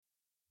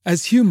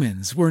As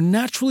humans, we're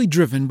naturally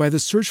driven by the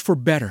search for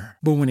better.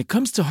 But when it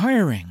comes to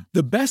hiring,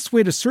 the best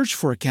way to search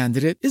for a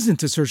candidate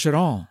isn't to search at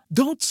all.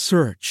 Don't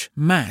search,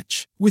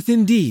 match with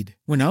Indeed.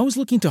 When I was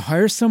looking to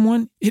hire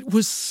someone, it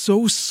was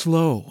so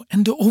slow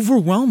and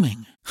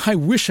overwhelming. I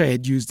wish I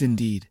had used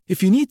Indeed.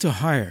 If you need to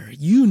hire,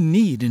 you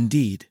need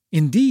Indeed.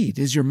 Indeed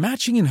is your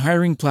matching and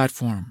hiring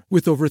platform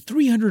with over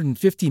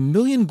 350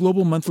 million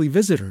global monthly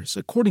visitors,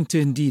 according to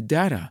Indeed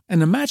data,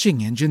 and a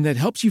matching engine that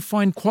helps you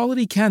find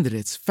quality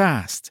candidates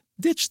fast.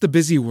 Ditch the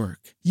busy work.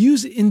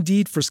 Use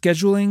Indeed for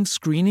scheduling,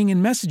 screening,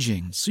 and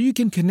messaging so you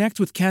can connect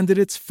with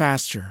candidates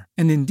faster.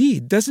 And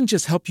Indeed doesn't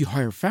just help you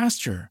hire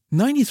faster.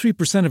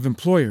 93% of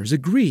employers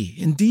agree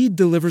Indeed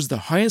delivers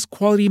the highest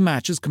quality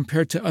matches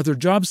compared to other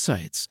job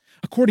sites,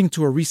 according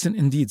to a recent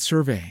Indeed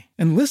survey.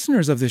 And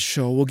listeners of this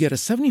show will get a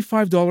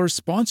 $75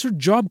 sponsored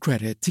job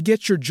credit to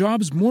get your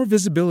jobs more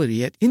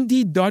visibility at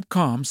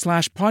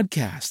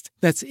Indeed.com/podcast.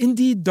 That's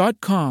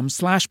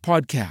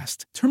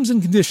Indeed.com/podcast. Terms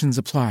and conditions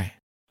apply.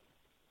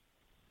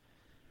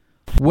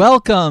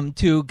 Welcome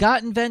to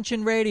Got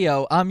Invention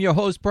Radio. I'm your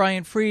host,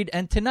 Brian Freed,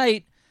 and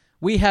tonight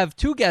we have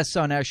two guests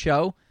on our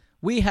show.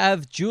 We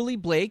have Julie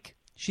Blake.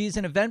 She's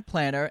an event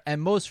planner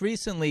and most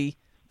recently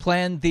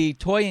planned the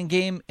Toy and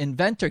Game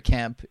Inventor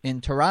Camp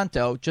in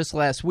Toronto just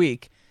last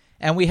week.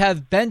 And we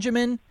have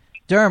Benjamin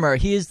Dermer.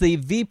 He is the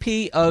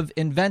VP of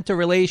Inventor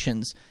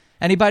Relations.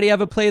 Anybody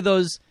ever play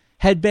those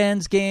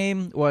Headbands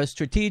game or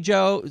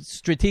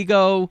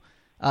Stratego,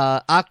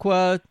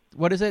 Aqua,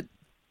 what is it?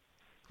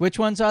 Which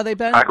ones are they,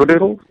 Ben?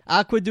 Aquadoodle?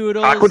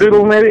 Aquadoodles.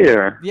 Aquadoodle, maybe?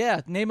 Or... Yeah,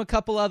 name a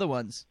couple other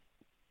ones.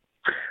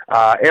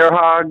 Air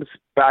Hogs,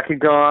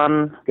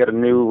 Bakugan, got a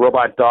new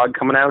robot dog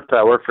coming out.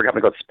 I work for a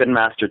company called Spin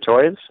Master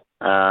Toys.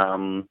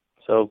 So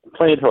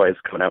plenty of toys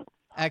coming out.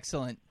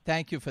 Excellent.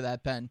 Thank you for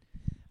that, Ben.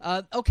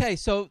 Okay,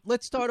 so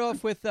let's start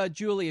off with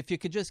Julie. If you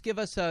could just give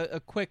us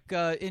a quick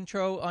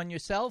intro on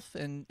yourself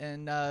and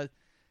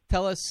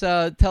tell us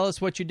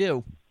what you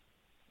do.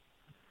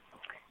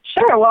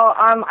 Sure. Well,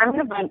 I'm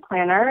an event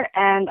planner,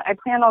 and I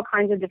plan all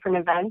kinds of different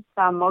events,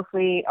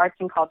 mostly arts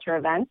and culture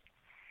events.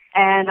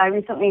 And I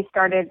recently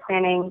started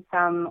planning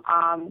some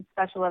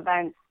special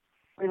events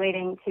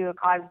relating to a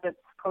cause that's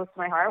close to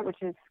my heart,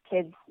 which is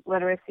kids'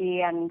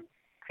 literacy and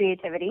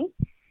creativity.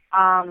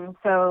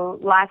 So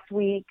last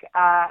week,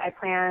 I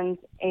planned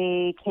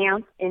a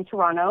camp in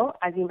Toronto,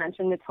 as you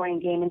mentioned, the Toy and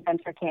Game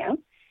Inventor Camp.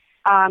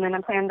 And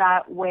I planned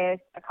that with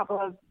a couple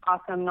of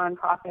awesome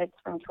nonprofits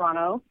from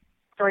Toronto,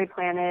 Story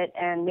Planet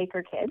and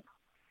Maker Kids.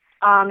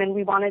 And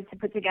we wanted to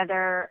put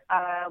together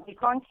a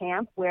week-long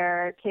camp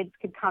where kids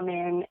could come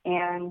in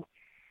and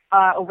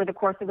over the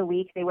course of the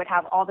week, they would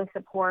have all the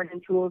support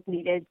and tools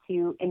needed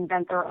to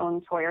invent their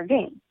own toy or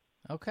game.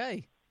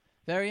 Okay.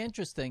 Very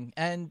interesting.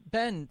 And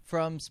Ben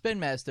from Spin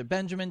Master,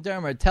 Benjamin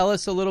Dermer, tell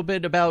us a little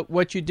bit about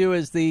what you do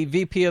as the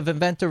VP of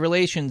Inventor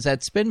Relations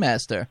at Spin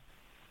Master.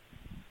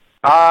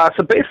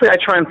 So basically, I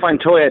try and find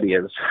toy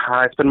ideas.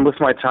 I spend most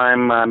of my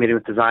time meeting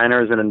with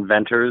designers and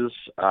inventors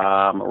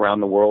around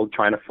the world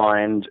trying to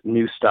find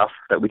new stuff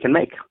that we can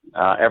make.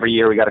 Every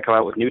year we got to come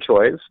out with new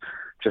toys,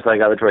 just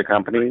like other toy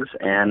companies.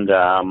 And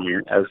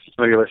as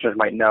some of your listeners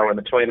might know, in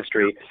the toy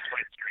industry,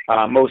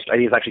 most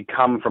ideas actually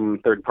come from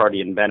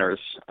third-party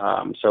inventors.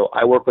 So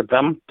I work with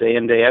them day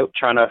in, day out,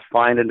 trying to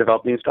find and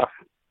develop new stuff.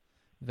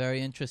 Very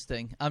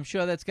interesting. I'm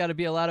sure that's got to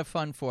be a lot of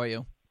fun for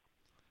you.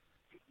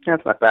 Yeah,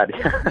 it's not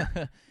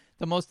bad.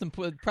 The most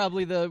important,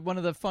 probably one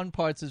of the fun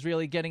parts is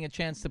really getting a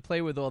chance to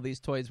play with all these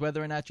toys,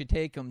 whether or not you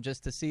take them,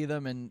 just to see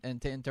them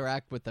and to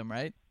interact with them,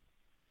 right?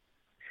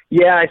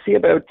 Yeah, I see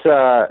about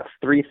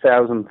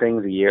 3,000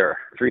 things a year,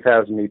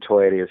 3,000 new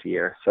toy ideas a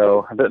year.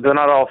 So they're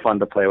not all fun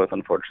to play with,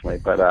 unfortunately,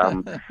 but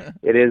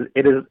it is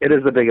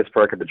the biggest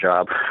perk of the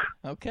job.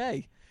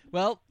 Okay.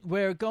 Well,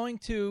 we're going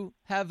to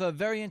have a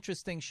very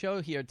interesting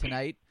show here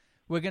tonight.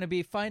 We're going to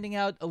be finding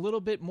out a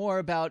little bit more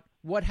about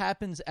what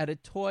happens at a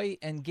toy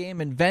and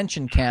game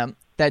invention camp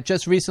that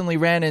just recently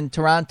ran in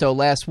Toronto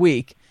last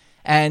week,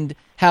 and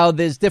how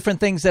there's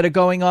different things that are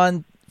going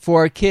on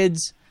for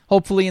kids,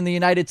 hopefully in the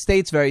United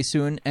States very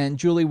soon, and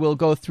Julie will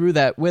go through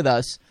that with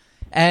us.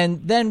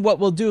 And then what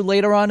we'll do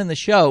later on in the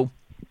show,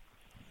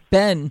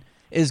 Ben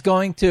is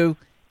going to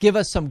give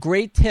us some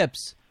great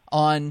tips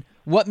on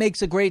what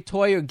makes a great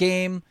toy or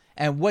game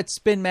and what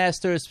Spin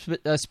Master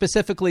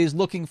specifically is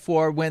looking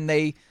for when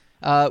they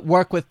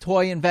work with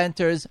toy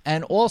inventors.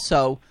 And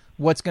also,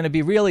 what's going to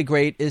be really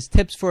great is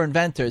tips for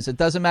inventors. It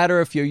doesn't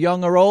matter if you're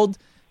young or old.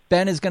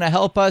 Ben is going to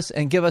help us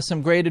and give us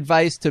some great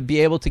advice to be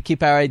able to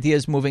keep our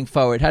ideas moving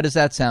forward. How does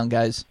that sound,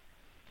 guys?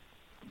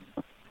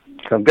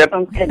 Sounds good.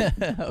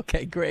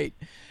 Okay, great.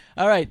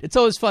 All right. It's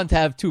always fun to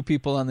have two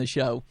people on the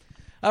show.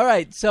 All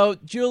right. So,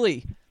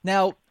 Julie,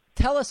 now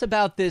tell us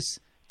about this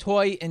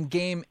toy and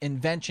game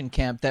invention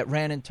camp that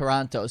ran in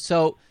Toronto.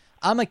 So,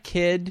 I'm a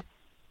kid.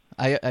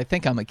 I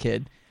think I'm a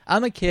kid.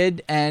 I'm a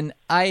kid, and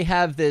I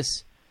have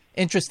this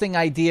interesting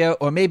idea,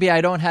 or maybe I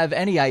don't have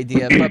any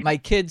idea, but my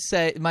parents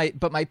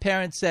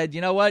said,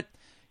 you know what,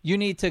 you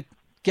need to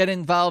get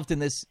involved in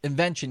this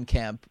invention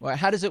camp.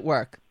 How does it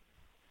work?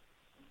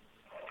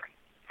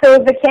 So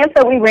the camp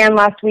that we ran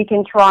last week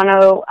in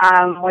Toronto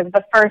was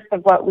the first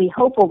of what we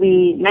hope will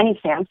be many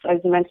camps. As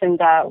you mentioned,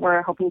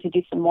 we're hoping to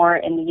do some more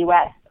in the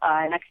U.S.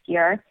 Next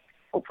year,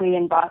 hopefully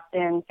in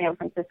Boston, San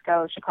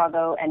Francisco,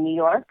 Chicago, and New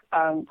York,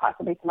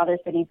 possibly some other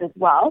cities as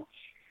well.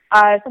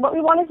 So what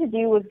we wanted to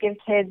do was give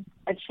kids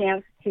a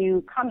chance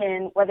to come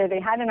in, whether they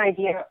had an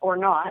idea or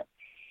not,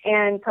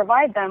 and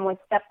provide them with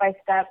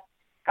step-by-step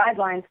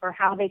guidelines for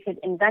how they could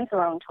invent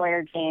their own toy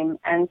or game.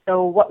 And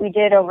so what we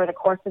did over the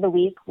course of the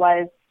week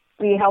was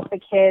we helped the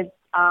kids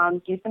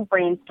do some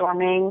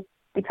brainstorming.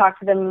 We talked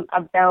to them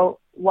about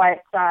what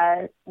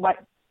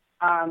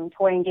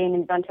toy and game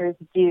inventors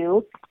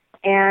do,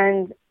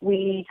 and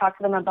we talked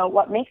to them about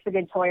what makes a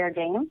good toy or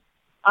game.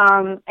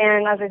 And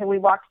as I said, we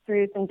walked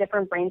through some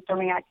different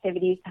brainstorming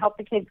activities to help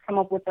the kids come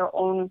up with their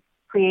own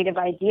creative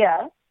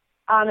idea.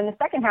 And the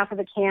second half of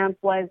the camp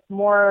was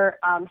more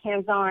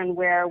hands-on,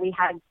 where we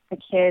had the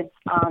kids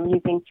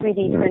using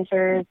 3D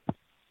printers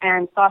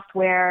and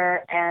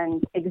software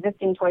and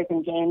existing toys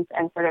and games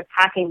and sort of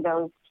hacking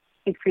those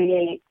to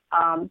create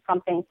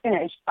something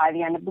finished by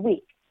the end of the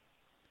week.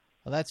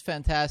 Well, that's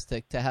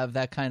fantastic to have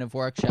that kind of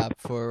workshop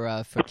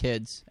for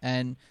kids.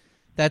 And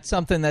that's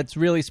something that's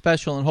really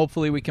special, and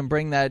hopefully we can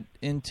bring that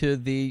into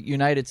the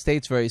United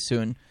States very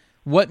soon.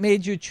 What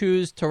made you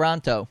choose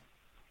Toronto?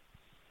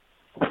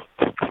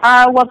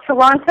 Well,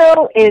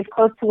 Toronto is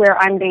close to where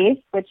I'm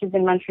based, which is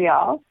in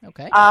Montreal.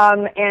 Okay.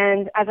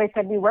 And as I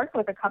said, we worked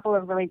with a couple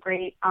of really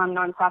great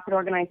nonprofit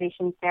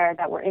organizations there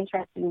that were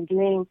interested in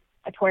doing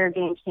a toy or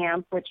game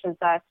camp, which is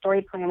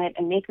Story Planet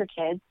and Maker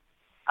Kids.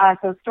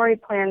 So Story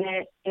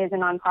Planet is a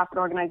nonprofit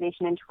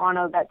organization in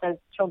Toronto that does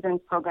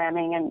children's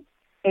programming, and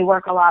they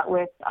work a lot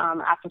with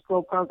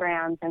after-school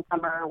programs and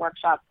summer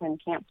workshops and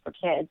camps for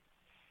kids.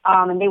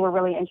 And they were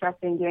really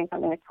interested in doing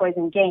something with toys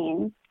and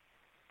games.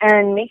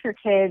 And Maker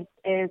Kids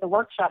is a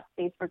workshop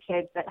space for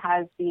kids that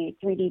has the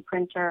 3D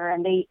printer,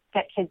 and they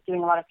get kids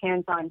doing a lot of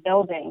hands-on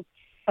building.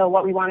 So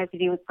what we wanted to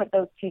do was put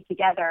those two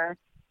together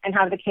and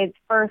have the kids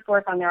first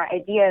work on their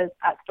ideas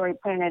at Story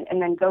Planet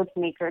and then go to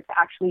Maker to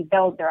actually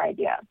build their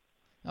idea.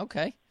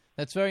 Okay,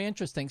 that's very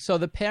interesting. So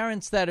the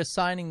parents that are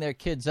signing their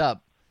kids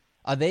up,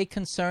 are they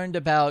concerned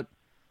about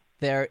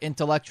their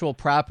intellectual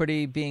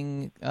property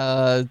being,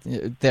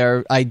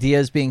 their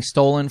ideas being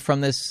stolen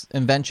from this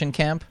invention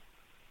camp?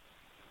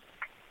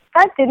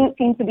 That didn't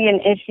seem to be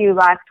an issue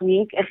last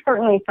week. It's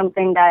certainly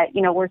something that,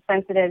 we're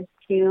sensitive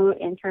to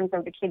in terms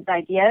of the kids'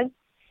 ideas.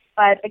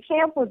 But the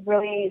camp was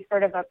really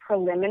sort of a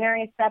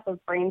preliminary step of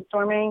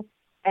brainstorming,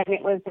 and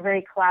it was a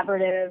very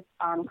collaborative,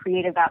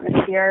 creative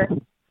atmosphere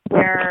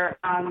where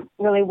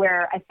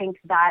I think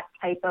that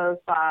type of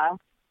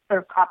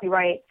sort of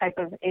copyright type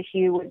of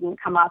issue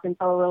wouldn't come up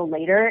until a little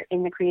later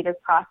in the creative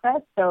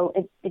process. So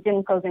it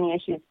didn't pose any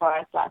issues for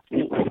us last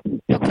week.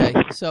 Okay,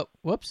 so,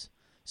 whoops.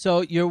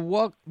 So you're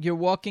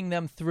walking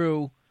them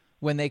through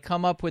when they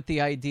come up with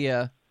the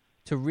idea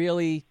to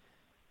really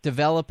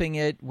developing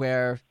it,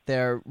 where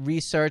they're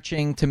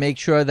researching to make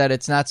sure that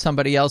it's not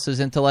somebody else's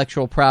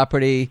intellectual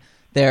property.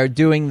 They're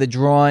doing the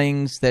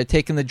drawings. They're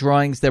taking the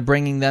drawings. They're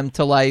bringing them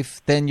to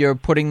life. Then you're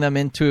putting them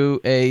into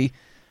a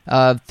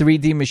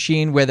 3D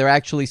machine where they're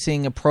actually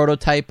seeing a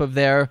prototype of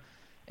their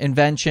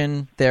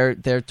invention,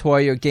 their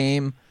toy or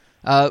game.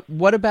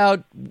 What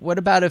about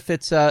if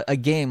it's a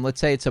game?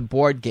 Let's say it's a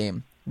board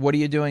game. What are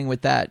you doing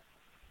with that?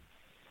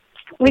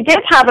 We did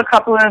have a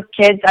couple of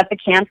kids at the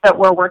camp that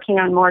were working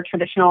on more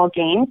traditional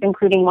games,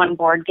 including one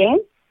board game.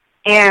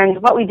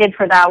 And what we did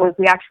for that was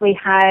we actually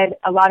had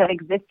a lot of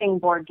existing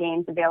board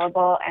games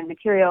available and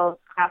materials,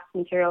 craft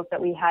materials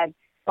that we had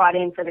brought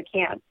in for the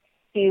camp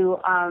to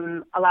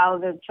allow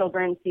the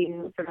children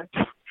to sort of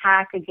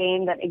hack a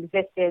game that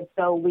existed.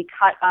 So we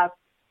cut up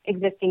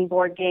existing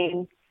board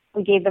games.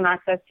 We gave them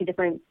access to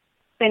different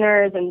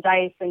spinners and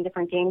dice and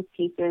different games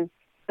pieces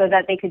so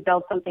that they could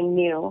build something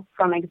new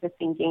from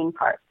existing game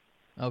parts.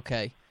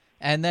 Okay.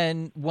 And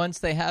then once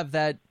they have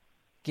that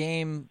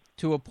game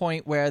to a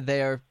point where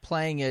they're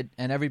playing it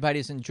and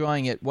everybody's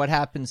enjoying it, what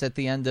happens at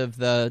the end of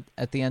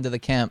the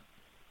camp?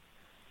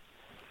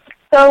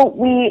 So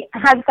we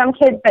had some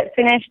kids that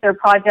finished their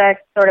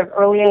projects sort of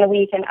early in the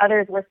week, and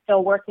others were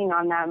still working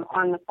on them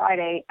on the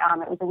Friday.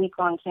 It was a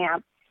week-long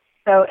camp.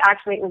 So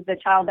actually it was the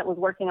child that was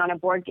working on a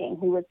board game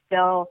who was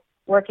still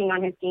working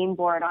on his game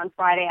board on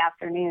Friday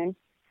afternoon.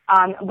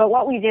 But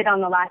what we did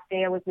on the last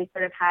day was we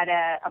sort of had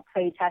a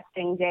play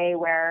testing day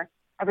where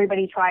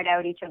everybody tried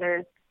out each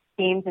other's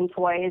games and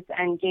toys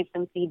and gave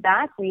some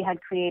feedback. We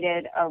had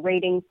created a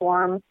rating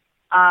form,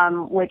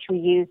 which we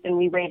used, and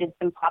we rated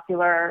some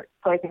popular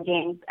toys and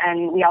games,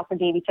 and we also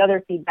gave each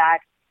other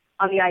feedback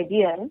on the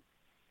ideas.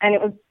 And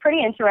it was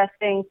pretty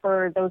interesting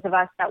for those of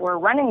us that were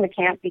running the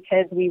camp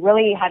because we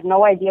really had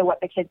no idea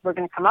what the kids were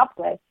going to come up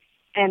with.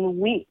 And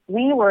we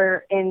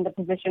were in the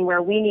position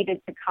where we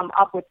needed to come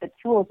up with the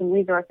tools and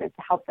resources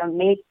to help them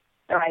make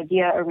their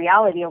idea a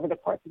reality over the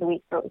course of the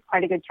week. So it was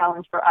quite a good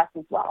challenge for us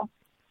as well.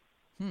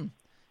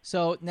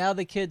 So now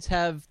the kids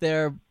have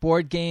their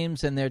board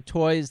games and their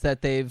toys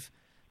that they've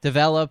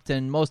developed,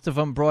 and most of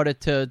them brought it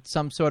to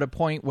some sort of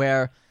point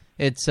where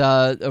it's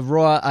a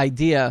raw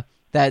idea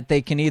that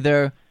they can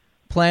either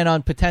plan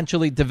on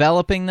potentially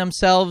developing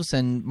themselves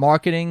and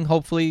marketing,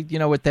 hopefully,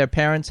 with their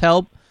parents'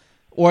 help,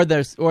 or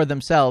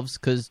themselves,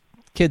 because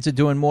kids are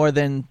doing more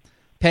than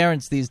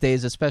parents these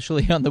days,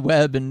 especially on the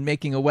web and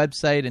making a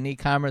website and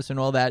e-commerce and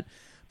all that.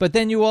 But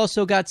then you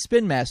also got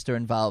Spin Master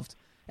involved,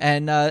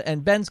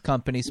 and Ben's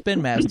company,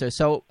 Spin Master.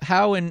 So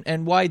how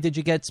and why did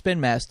you get Spin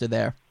Master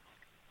there?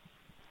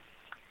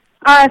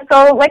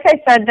 So, like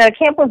I said, the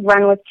camp was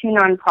run with 2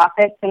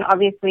 nonprofits, and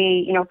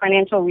obviously,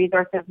 financial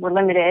resources were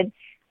limited.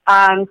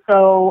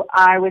 So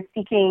I was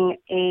seeking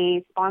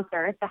a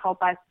sponsor to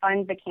help us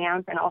fund the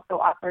camp and also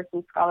offer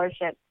some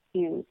scholarships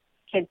to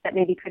kids that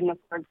maybe couldn't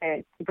afford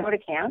to go to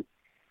camp.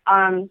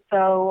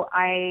 So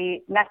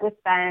I met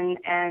with Ben,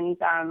 and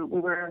we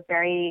were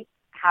very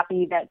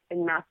happy that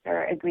Spin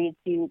Master agreed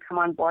to come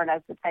on board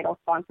as the title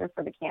sponsor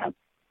for the camp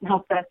and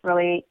helped us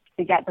really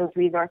to get those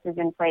resources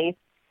in place.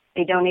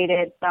 They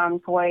donated some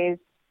toys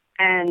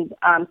and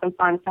some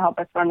funds to help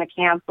us run the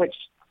camp, which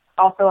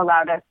also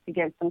allowed us to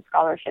give some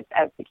scholarships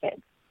out to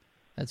kids.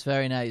 That's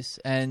very nice.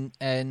 And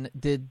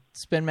did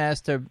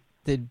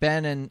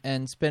Ben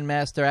and Spin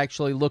Master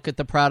actually look at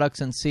the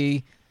products and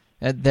see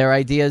their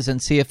ideas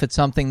and see if it's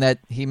something that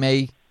he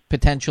may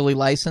potentially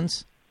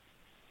license?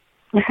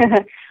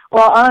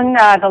 Well, on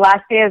the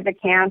last day of the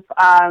camp,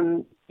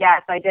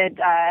 yes, I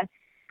did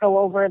go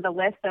over the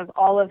list of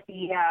all of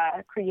the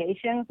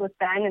creations with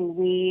Ben, and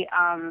we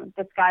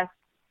discussed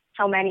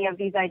how many of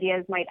these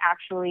ideas might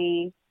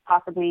actually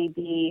possibly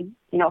be,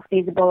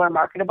 feasible or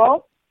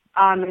marketable.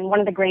 And one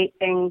of the great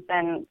things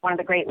and one of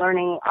the great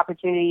learning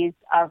opportunities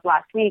of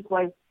last week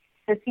was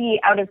to see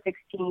out of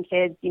 16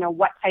 kids,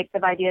 what types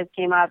of ideas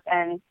came up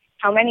and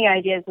how many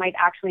ideas might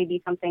actually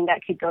be something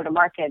that could go to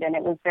market. And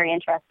it was very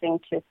interesting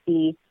to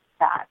see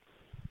that.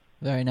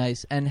 Very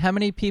nice. And how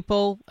many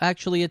people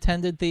actually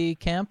attended the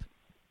camp?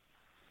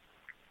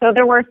 So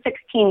there were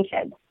 16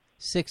 kids.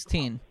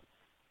 16.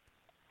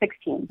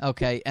 16.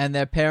 Okay. And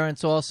their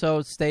parents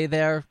also stay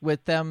there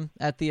with them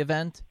at the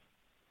event?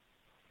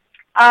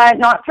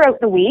 Not throughout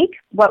the week.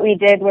 What we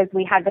did was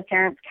we had the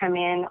parents come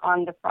in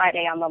on the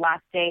Friday, on the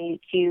last day,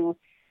 to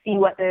see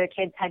what the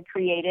kids had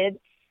created.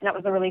 And that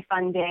was a really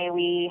fun day.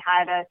 We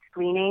had a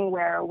screening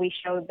where we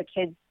showed the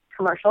kids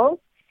commercials,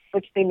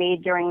 which they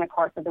made during the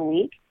course of the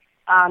week.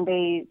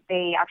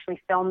 They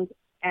actually filmed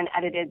and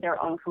edited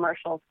their own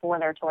commercials for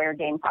their toy or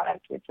game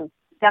product, which was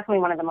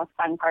definitely one of the most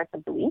fun parts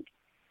of the week.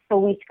 So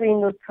we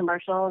screened those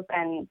commercials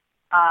and,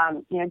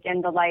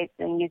 dimmed the lights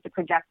and used a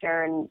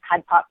projector and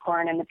had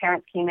popcorn, and the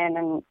parents came in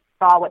and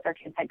saw what their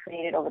kids had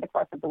created over the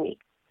course of the week.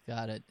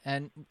 Got it.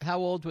 And how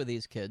old were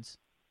these kids?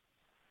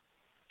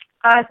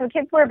 So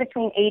kids were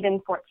between 8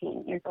 and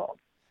 14 years old.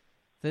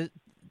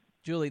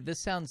 Julie, this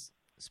sounds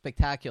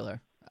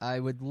spectacular. I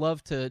would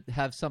love to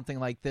have something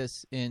like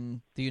this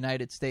in the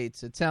United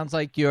States. It sounds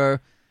like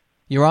you're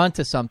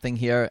onto something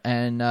here,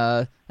 and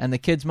the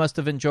kids must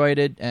have enjoyed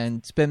it,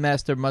 and Spin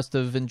Master must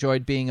have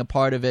enjoyed being a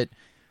part of it.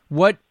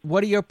 What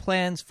are your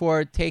plans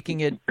for taking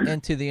it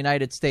into the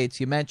United States?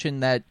 You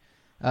mentioned that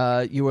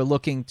you were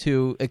looking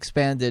to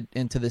expand it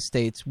into the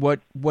States. What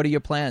are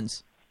your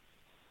plans?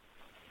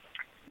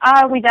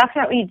 We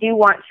definitely do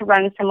want to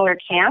run similar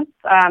camps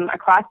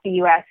across the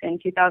U.S. in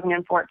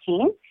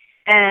 2014.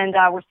 And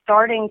we're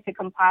starting to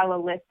compile a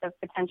list of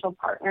potential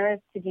partners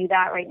to do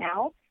that right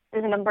now.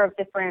 There's a number of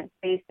different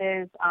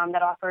spaces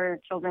that offer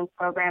children's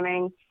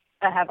programming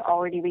that have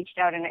already reached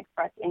out and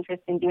expressed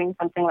interest in doing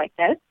something like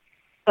this.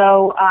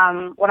 So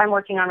what I'm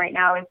working on right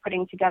now is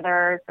putting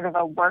together sort of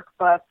a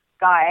workbook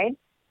guide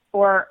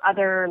for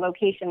other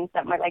locations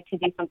that might like to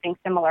do something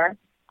similar.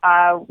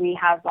 We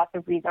have lots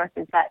of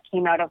resources that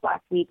came out of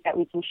last week that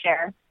we can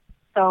share.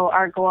 So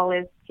our goal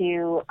is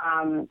to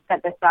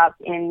set this up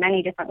in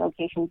many different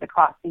locations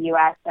across the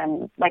U.S.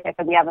 And like I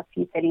said, we have a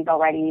few cities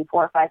already,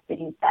 4 or 5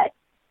 cities that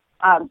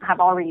have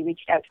already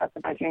reached out to us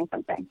about doing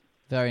something.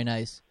 Very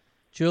nice.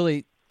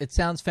 Julie, it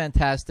sounds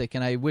fantastic,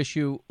 and I wish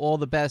you all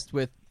the best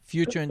with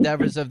future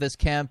endeavors of this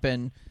camp.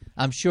 And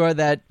I'm sure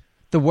that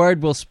the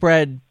word will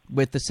spread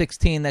with the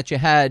 16 that you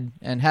had,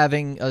 and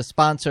having a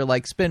sponsor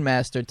like Spin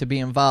Master to be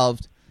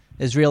involved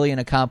is really an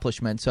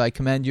accomplishment. So I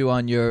commend you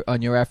on your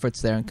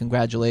efforts there, and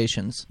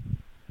congratulations.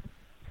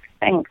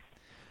 Thanks.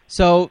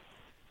 So,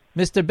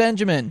 Mr.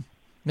 Benjamin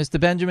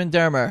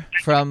Dermer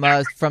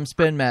from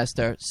Spin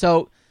Master.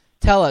 So,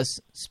 tell us,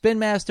 Spin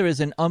Master is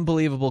an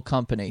unbelievable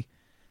company.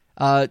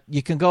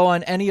 You can go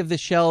on any of the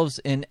shelves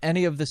in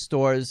any of the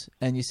stores,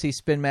 and you see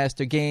Spin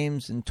Master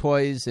games and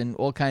toys and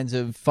all kinds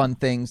of fun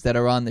things that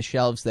are on the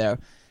shelves there.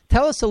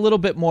 Tell us a little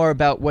bit more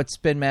about what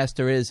Spin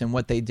Master is and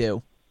what they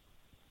do.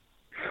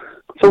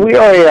 So we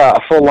are a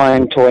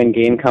full-line toy and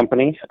game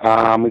company.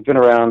 We've been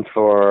around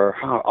for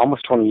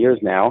almost 20 years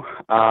now,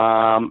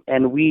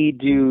 and we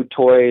do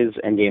toys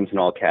and games in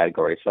all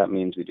categories. So that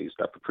means we do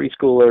stuff for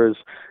preschoolers,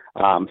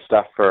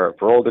 stuff for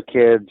older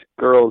kids,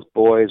 girls,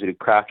 boys. We do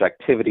craft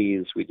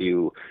activities. We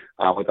do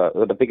with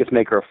the biggest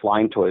maker of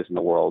flying toys in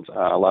the world.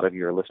 A lot of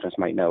your listeners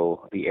might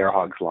know the Air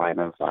Hogs line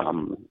of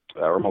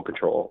remote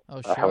control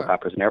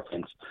helicopters and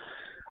airplanes.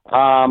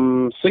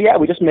 So yeah,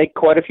 we just make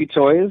quite a few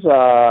toys,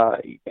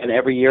 and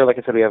every year, like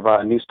I said, we have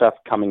new stuff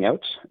coming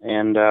out,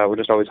 and we're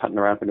just always hunting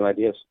around for new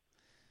ideas.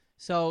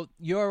 So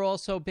you're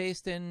also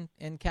based in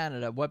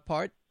Canada. What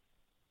part?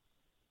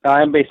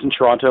 I'm based in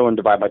Toronto and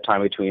divide my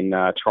time between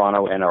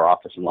Toronto and our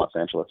office in Los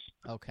Angeles.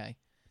 Okay.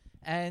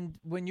 And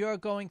when you're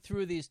going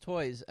through these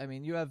toys, I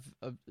mean, you have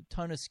a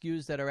ton of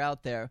SKUs that are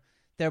out there.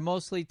 They're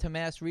mostly to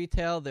mass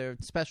retail. They're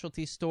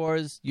specialty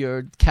stores,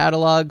 your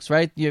catalogs,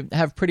 right? You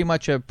have pretty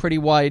much a pretty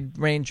wide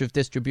range of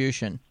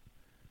distribution.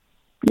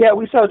 Yeah,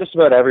 we sell just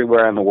about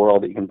everywhere in the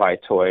world that you can buy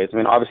toys. I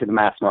mean, obviously the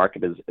mass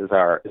market is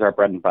our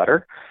bread and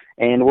butter,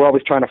 and we're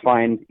always trying to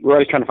find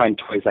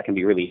toys that can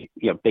be really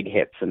big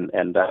hits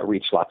and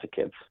reach lots of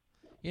kids.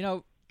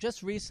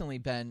 Just recently,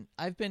 Ben,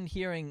 I've been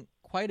hearing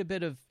quite a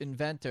bit of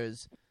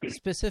inventors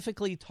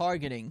specifically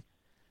targeting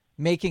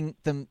making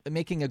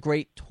a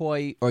great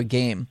toy or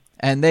game,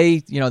 and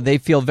they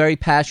feel very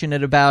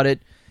passionate about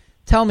it.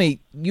 Tell me,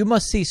 you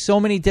must see so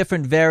many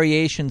different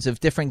variations of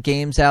different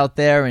games out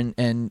there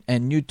and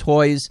new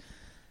toys.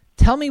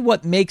 Tell me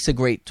what makes a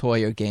great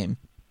toy or game.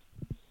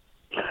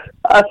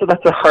 So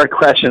that's a hard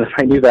question. If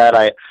I knew that,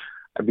 I'd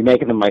be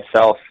making them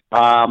myself.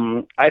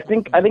 I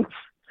think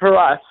for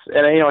us,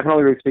 and I can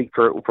only really speak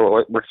for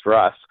what works for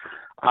us.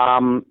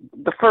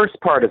 The first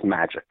part is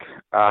magic.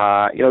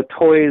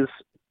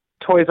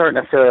 Toys aren't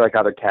necessarily like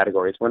other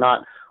categories. We're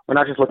not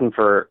just looking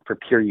for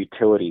pure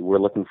utility. We're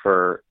looking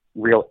for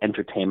real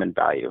entertainment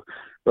value.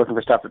 We're looking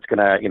for stuff that's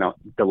gonna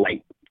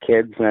delight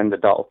kids and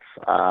adults.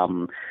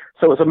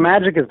 So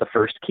magic is the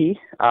first key,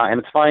 and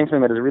it's finding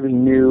something that is really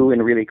new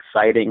and really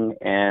exciting,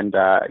 and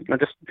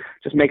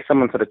just make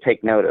someone sort of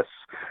take notice.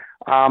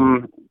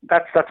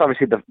 That's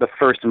obviously the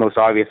first and most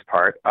obvious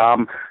part.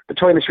 The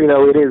toy industry,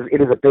 though, it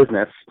is a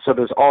business, so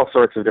there's all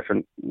sorts of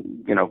different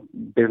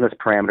business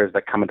parameters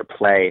that come into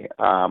play.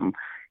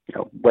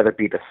 Whether it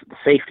be the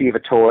safety of a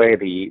toy,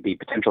 the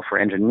potential for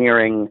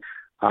engineering,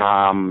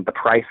 the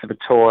price of a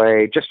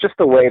toy, just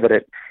the way that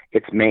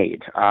it's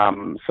made.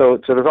 So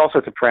there's all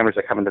sorts of parameters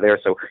that come into there.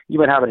 So you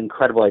might have an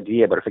incredible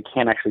idea, but if it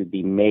can't actually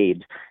be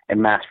made and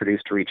mass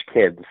produced to reach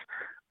kids,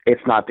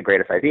 it's not the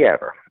greatest idea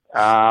ever.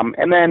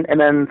 And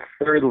then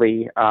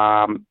thirdly,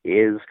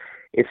 is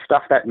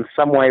stuff that in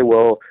some way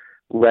will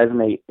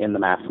resonate in the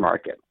mass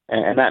market.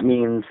 And that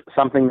means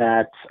something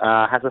that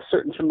has a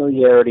certain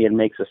familiarity and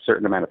makes a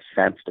certain amount of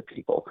sense to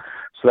people,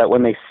 so that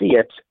when they see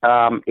it,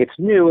 it's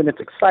new and it's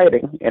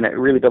exciting and it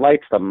really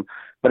delights them,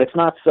 but it's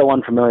not so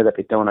unfamiliar that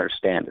they don't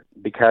understand it.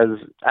 Because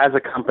as a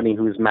company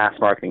who's mass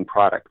marketing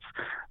products,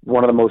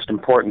 one of the most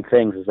important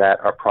things is that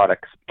our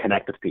products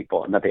connect with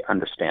people and that they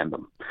understand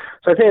them.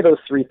 So I'd say those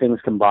three things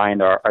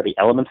combined are the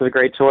elements of a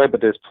great toy,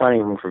 but there's plenty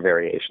of room for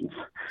variations.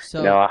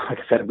 So, like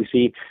I said, we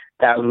see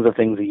thousands of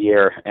things a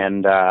year,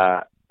 and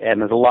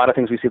there's a lot of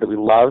things we see that we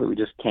love that we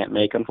just can't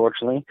make,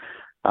 unfortunately.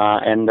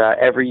 And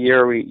every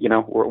year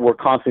we're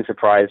constantly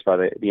surprised by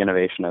the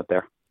innovation out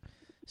there.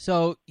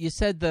 So you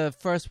said the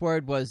first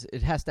word was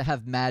it has to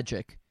have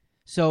magic.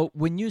 So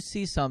when you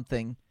see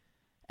something,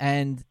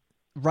 and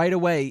right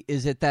away,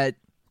 is it that,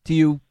 do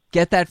you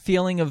get that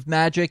feeling of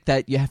magic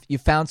that you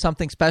found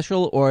something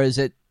special, or is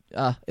it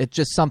it's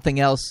just something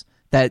else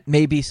that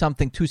may be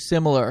something too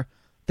similar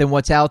than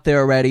what's out there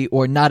already,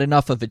 or not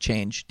enough of a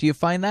change? Do you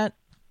find that?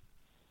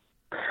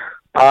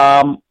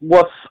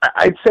 Well,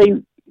 I'd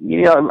say,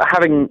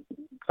 having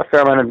a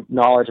fair amount of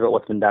knowledge about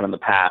what's been done in the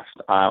past,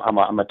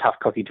 I'm a tough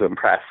cookie to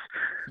impress.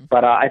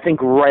 But I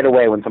think right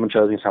away when someone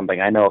shows me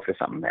something, I know if there's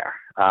something there.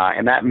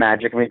 And that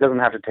magic, it doesn't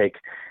have to take,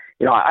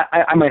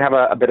 I might have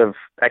a bit of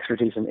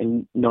expertise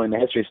in knowing the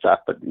history stuff,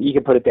 but you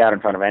can put it down in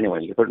front of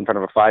anyone. You can put it in front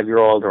of a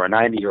 5-year-old or a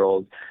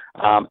 90-year-old.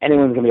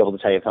 Anyone's going to be able to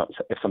tell you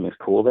if something's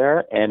cool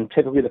there. And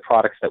typically the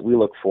products that we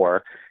look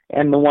for,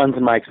 and the ones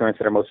in my experience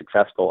that are most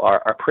successful,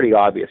 are pretty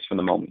obvious from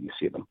the moment you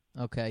see them.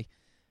 Okay.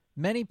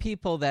 Many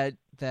people that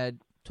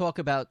talk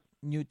about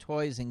new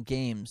toys and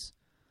games,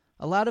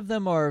 a lot of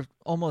them are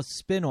almost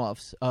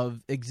spin-offs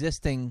of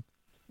existing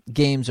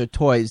games or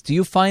toys. Do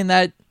you find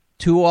that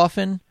too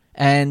often?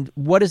 And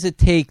what does it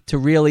take to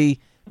really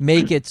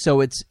make it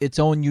so it's its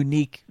own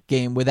unique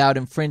game without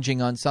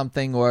infringing on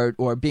something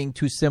or being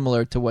too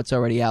similar to what's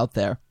already out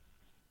there?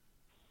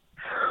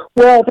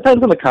 Well, it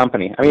depends on the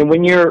company. I mean,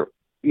 when you're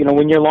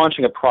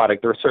launching a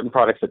product, there are certain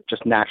products that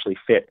just naturally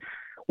fit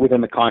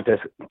within the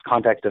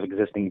context of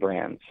existing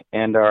brands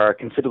and are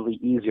considerably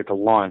easier to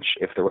launch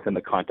if they're within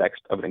the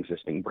context of an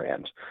existing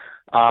brand.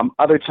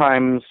 Other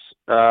times,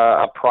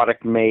 a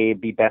product may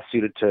be best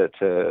suited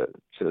to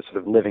sort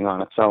of living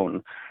on its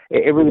own.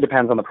 It really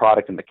depends on the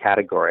product and the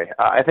category.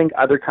 I think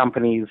other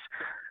companies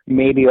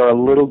maybe are a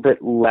little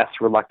bit less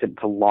reluctant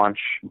to launch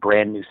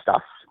brand new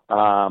stuff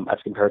as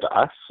compared to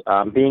us.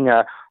 Being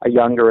a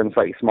younger and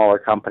slightly smaller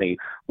company,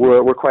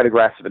 we're quite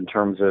aggressive in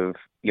terms of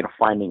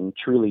finding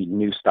truly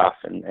new stuff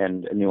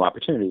and new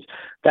opportunities.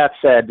 That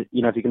said,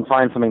 if you can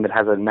find something that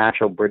has a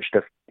natural bridge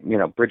to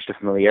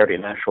familiarity, a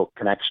natural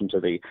connection to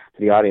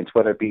the audience,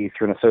 whether it be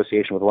through an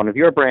association with one of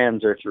your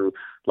brands or through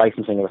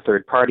licensing of a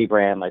third-party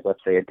brand, like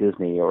let's say a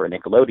Disney or a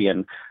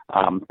Nickelodeon,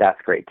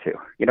 that's great too.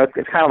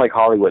 It's kind of like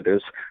Hollywood.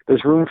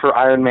 There's room for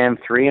Iron Man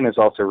 3, and there's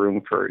also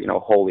room for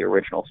wholly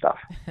original stuff.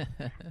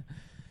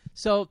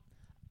 So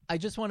I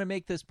just want to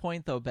make this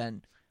point, though,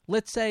 Ben.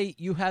 Let's say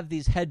you have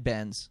these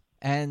headbands,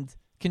 and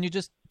can you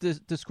just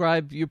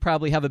describe, you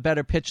probably have a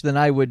better pitch than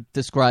I would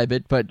describe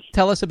it, but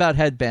tell us about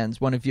Headbands,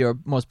 one of your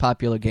most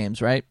popular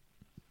games, right?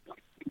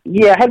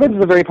 Yeah, Headbands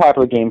is a very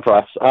popular game for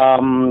us.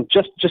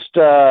 Just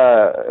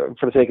for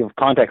the sake of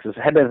context,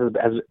 Headbands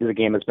is a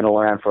game that's been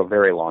around for a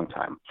very long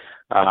time,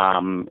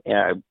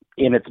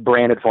 in its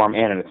branded form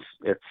and in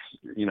its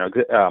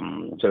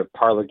sort of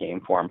parlor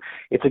game form.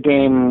 It's a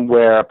game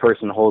where a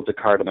person holds a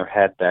card in their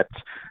head that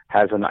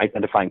has an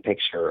identifying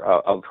picture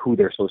of who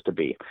they're supposed to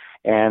be,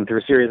 and through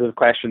a series of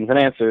questions and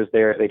answers,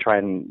 they try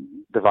and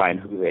divine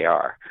who they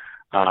are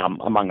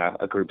among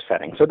a group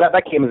setting. So that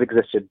game has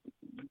existed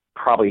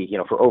probably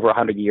for over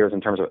 100 years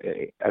in terms of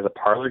as a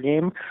parlor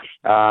game.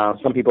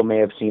 Some people may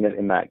have seen it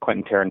in that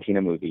Quentin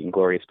Tarantino movie,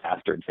 Inglourious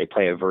Basterds. They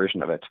play a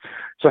version of it.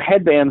 So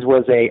Headbands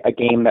was a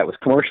game that was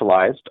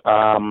commercialized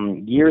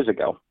years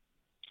ago.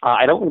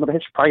 I don't remember the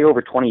history, probably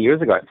over 20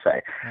 years ago, I'd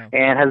say,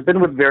 and has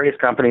been with various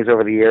companies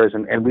over the years,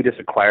 and we just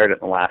acquired it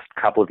in the last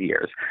couple of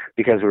years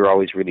because we were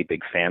always really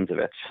big fans of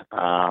it.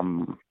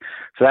 So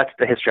that's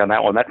the history on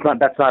that one.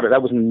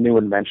 That was a new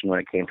invention when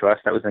it came to us.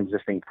 That was an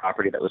existing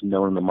property that was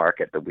known in the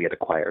market that we had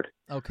acquired.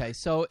 Okay,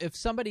 so if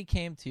somebody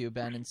came to you,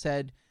 Ben, and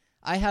said,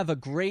 I have a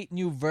great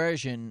new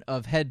version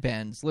of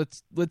Headbands,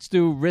 let's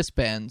do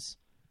wristbands,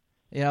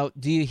 do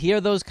you hear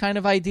those kind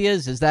of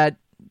ideas? Is that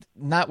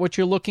not what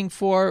you're looking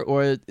for,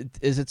 or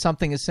is it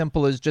something as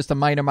simple as just a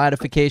minor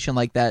modification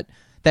like that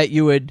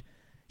you would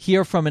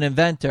hear from an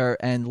inventor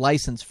and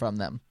license from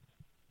them?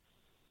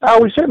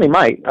 We certainly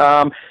might.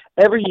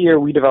 Every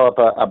year we develop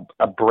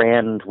a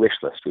brand wish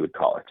list, we would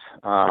call it,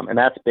 and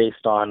that's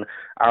based on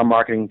our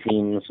marketing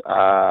teams.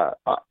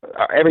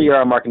 Every year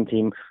our marketing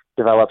team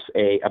develops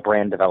a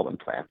brand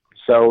development plan.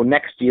 So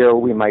next year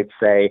we might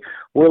say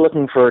we're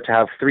looking to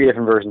have 3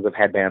 different versions of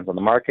Headbands on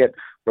the market.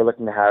 We're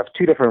looking to have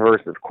 2 different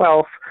versions of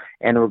Quelf,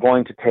 and we're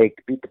going to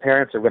Beat the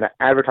Parents. We're going to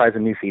advertise a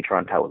new feature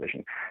on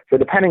television. So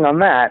depending on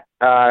that,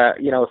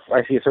 if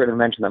I see a certain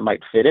invention that might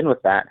fit in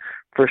with that,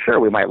 for sure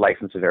we might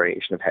license a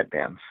variation of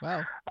Headbands.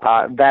 Wow.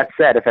 That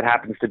said, if it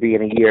happens to be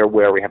in a year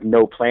where we have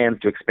no plans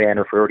to expand,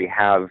 or if we already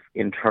have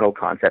internal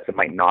concepts, it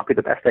might not be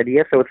the best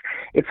idea. So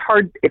it's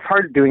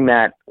hard doing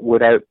that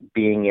without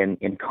being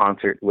in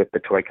concert with the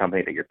toy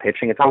company that you're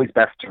pitching. It's always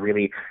best to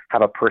really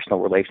have a personal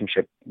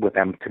relationship with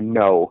them to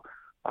know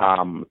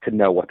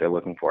what they're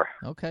looking for.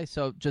 Okay,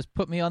 so just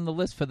put me on the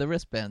list for the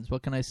wristbands.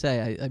 What can I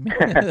say? I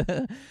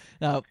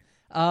mean,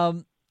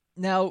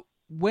 now,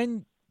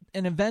 when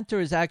an inventor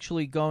is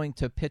actually going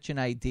to pitch an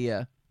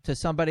idea to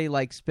somebody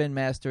like Spin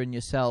Master and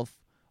yourself,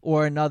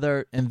 or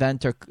another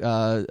inventor,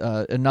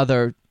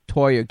 another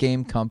toy or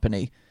game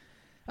company,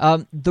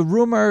 the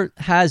rumor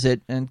has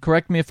it, and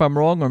correct me if I'm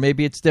wrong, or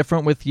maybe it's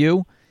different with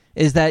you,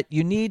 is that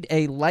you need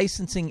a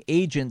licensing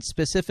agent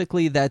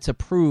specifically that's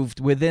approved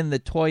within the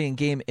toy and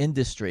game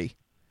industry.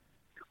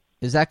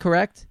 Is that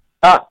correct?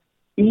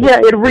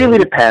 Yeah, it really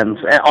depends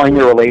on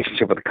your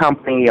relationship with the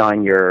company,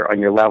 on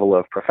your level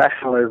of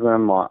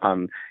professionalism,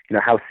 on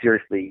how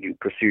seriously you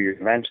pursue your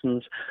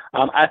inventions.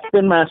 At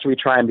Spin Master, we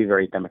try and be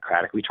very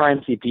democratic. We try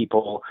and see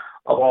people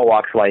of all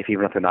walks of life,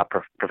 even if they're not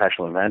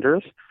professional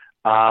inventors.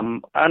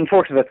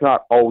 Unfortunately, that's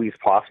not always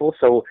possible.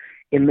 So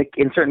in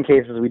certain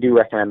cases, we do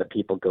recommend that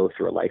people go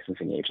through a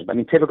licensing agent. I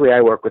mean, typically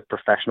I work with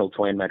professional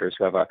toy inventors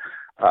who have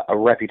a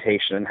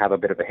reputation and have a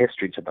bit of a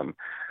history to them.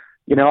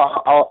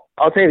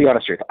 I'll tell you the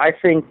honest truth. I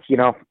think,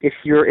 if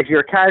you're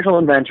a casual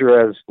inventor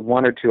who has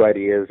 1 or 2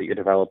 ideas that you're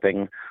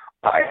developing,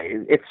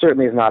 it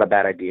certainly is not a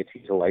bad idea to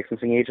use a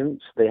licensing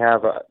agent. They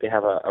have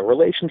a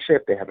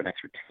relationship, they have an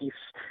expertise,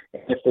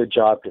 and it's their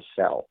job to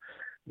sell.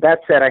 That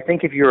said, I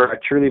think if you're a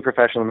truly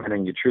professional inventor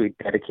and you're truly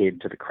dedicated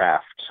to the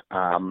craft,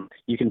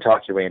 you can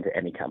talk your way into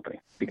any company,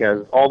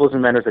 because all those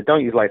inventors that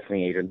don't use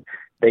licensing agents,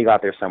 they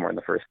got there somewhere in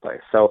the first place.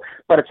 So,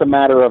 but it's a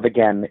matter of,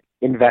 again,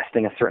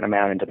 investing a certain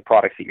amount into the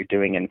products that you're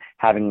doing and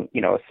having,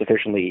 a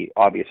sufficiently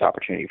obvious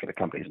opportunity for the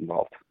companies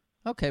involved.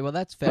 Okay, well,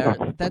 that's fair.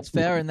 That's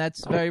fair, and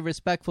that's very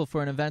respectful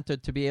for an inventor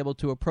to be able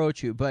to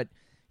approach you. But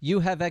you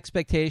have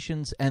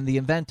expectations, and the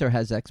inventor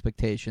has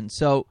expectations.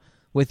 So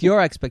with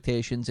your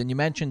expectations, and you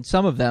mentioned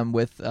some of them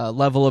with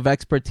level of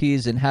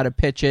expertise and how to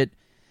pitch it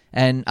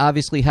and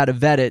obviously how to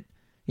vet it,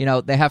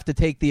 they have to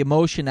take the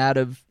emotion out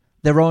of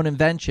their own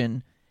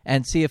invention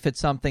and see if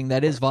it's something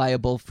that is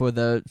viable for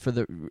the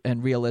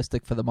and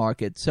realistic for the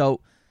market.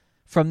 So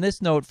from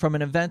this note, from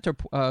an inventor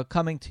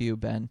coming to you,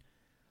 Ben,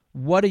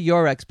 what are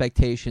your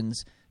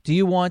expectations? Do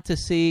you want to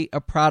see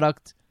a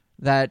product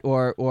that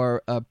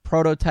or a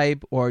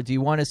prototype, or do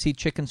you want to see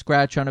chicken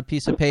scratch on a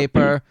piece of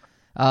paper?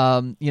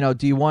 Do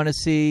you want to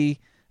see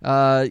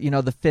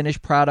the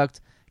finished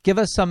product. Give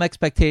us some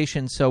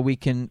expectations so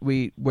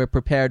we're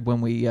prepared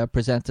when we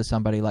present to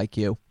somebody like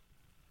you.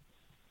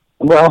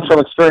 Well, from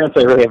experience,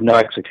 I really have no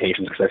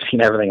expectations because I've seen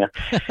everything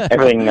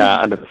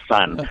under the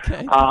sun.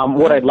 Okay.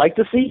 What I'd like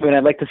to see,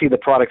 I'd like to see the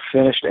product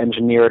finished,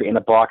 engineered, in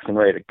a box, and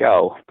ready to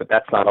go. But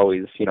that's not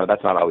always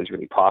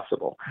really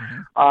possible.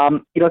 Mm-hmm.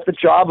 It's the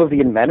job of the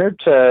inventor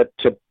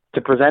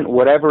to present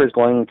whatever it's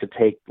going to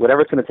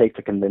take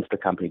to convince the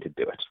company to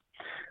do it.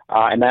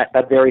 And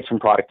that varies from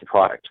product to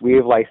product. We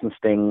have licensed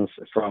things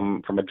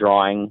from a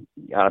drawing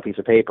on a piece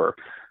of paper.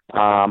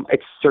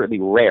 It's certainly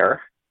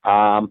rare,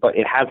 but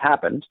it has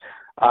happened.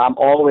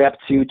 All the way up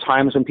to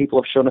times when people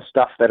have shown us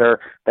stuff that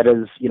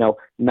is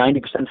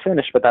 90%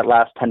 finished, but that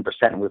last 10%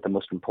 was the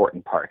most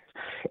important part.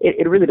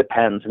 It really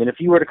depends. I mean, if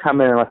you were to come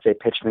in and, let's say,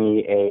 pitch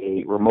me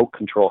a remote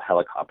control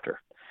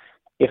helicopter,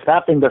 if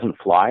that thing doesn't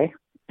fly,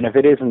 and if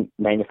it isn't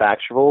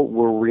manufacturable,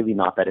 we're really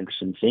not that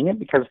interested in seeing it,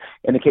 because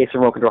in the case of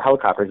remote control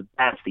helicopters,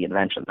 that's the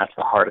invention. That's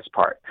the hardest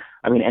part.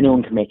 I mean,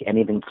 anyone can make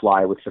anything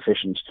fly with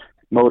sufficient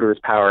motors,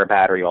 power,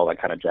 battery, all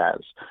that kind of jazz.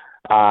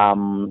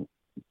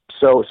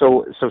 So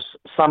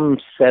some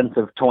sense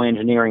of toy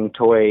engineering,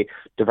 toy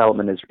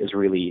development is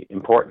really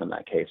important in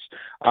that case.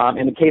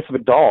 In the case of a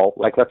doll,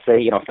 like let's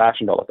say, a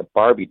fashion doll, like a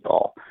Barbie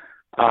doll,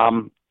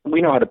 we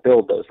know how to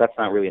build those. That's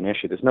not really an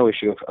issue. There's no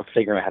issue of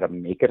figuring out how to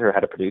make it or how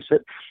to produce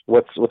it.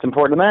 What's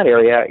important in that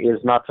area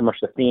is not so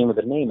much the theme or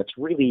the name. It's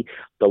really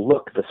the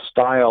look, the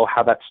style,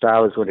 how that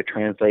style is going to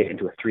translate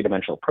into a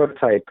three-dimensional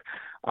prototype.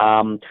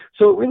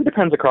 So it really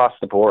depends across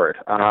the board,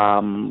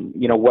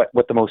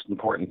 what the most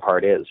important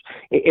part is.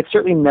 It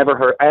certainly never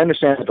hurt. I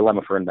understand the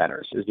dilemma for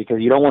inventors is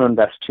because you don't want to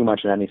invest too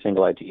much in any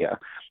single idea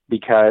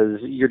because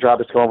your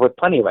job is to come up with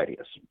plenty of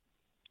ideas.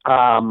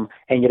 And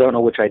you don't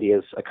know which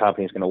ideas a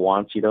company is going to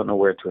want, so you don't know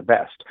where to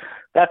invest.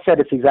 That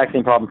said, it's the exact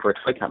same problem for a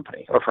toy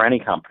company or for any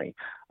company.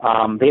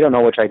 They don't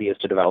know which ideas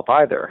to develop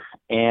either.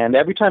 And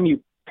every time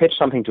you pitch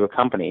something to a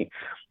company,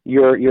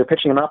 you're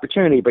pitching an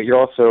opportunity, but you're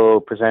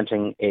also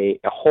presenting a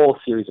whole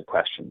series of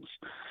questions.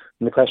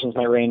 And the questions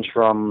might range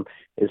from,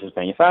 is this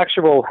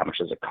manufacturable? How much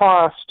does it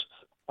cost?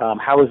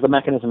 How is the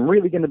mechanism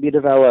really going to be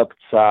developed?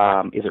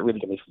 Is it really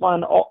going to be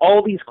fun?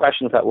 All these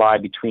questions that lie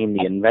between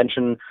the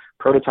invention,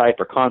 prototype,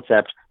 or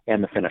concept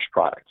and the finished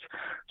product.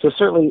 So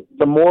certainly,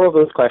 the more of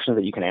those questions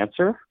that you can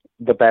answer,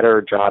 the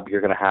better job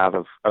you're going to have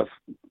of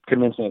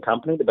convincing a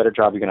company, the better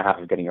job you're going to have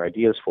of getting your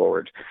ideas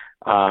forward.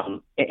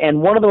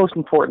 And one of the most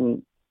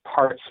important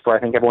parts for I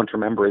think everyone to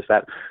remember is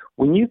that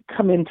when you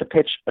come in to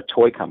pitch a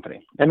toy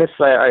company, and this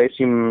I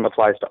assume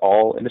applies to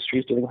all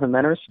industries dealing with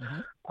inventors,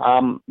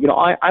 I'm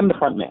the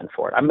front man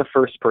for it. I'm the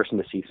first person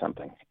to see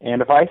something.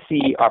 And if I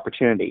see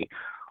opportunity,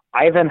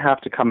 I then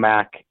have to come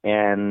back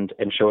and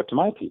show it to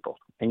my people.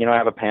 And, I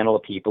have a panel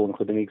of people,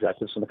 including the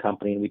executives from the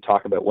company, and we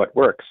talk about what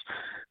works.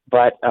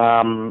 But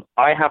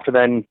I have to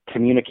then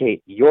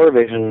communicate your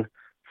vision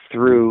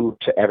through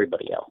to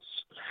everybody else.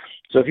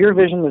 So if your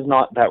vision is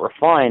not that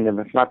refined and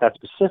it's not that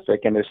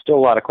specific and there's still a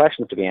lot of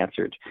questions to be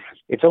answered,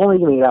 it's only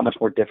going to be that much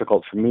more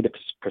difficult for me to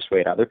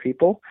persuade other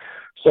people.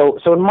 So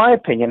in my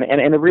opinion,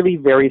 and it really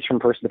varies from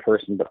person to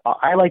person, but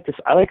I like a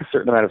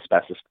certain amount of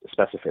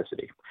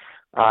specificity.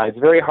 It's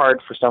very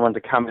hard for someone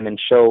to come in and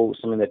show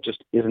something that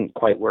just isn't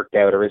quite worked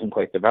out or isn't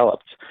quite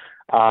developed.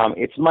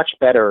 It's much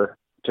better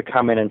to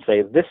come in and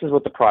say, this is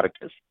what the product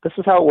is. This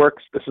is how it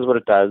works. This is what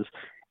it does.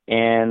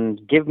 And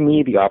give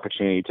me the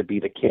opportunity to be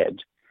the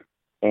kid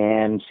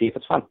and see if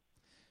it's fun.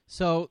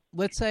 So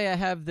let's say I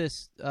have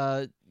this,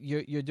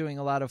 you're doing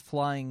a lot of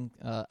flying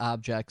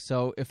objects.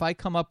 So if I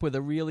come up with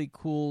a really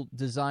cool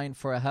design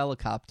for a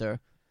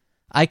helicopter,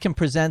 I can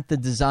present the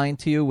design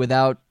to you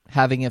without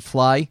having it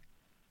fly?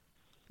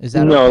 Is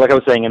that no? okay? Like I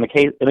was saying, in the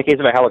case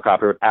of a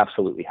helicopter, it would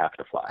absolutely have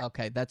to fly.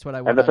 Okay, that's what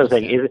I want. And that's what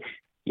I'm saying.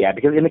 Yeah,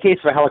 because in the case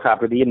of a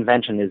helicopter, the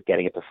invention is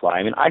getting it to fly.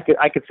 I mean,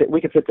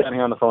 we could sit down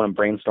here on the phone and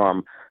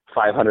brainstorm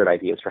 500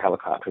 ideas for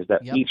helicopters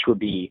that each would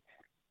be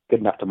good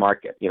enough to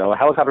market. A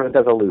helicopter that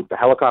does a loop, a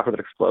helicopter that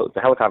explodes,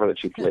 a helicopter that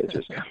shoots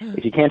lasers.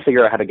 If you can't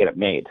figure out how to get it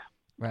made,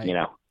 right.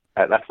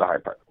 That's the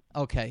hard part.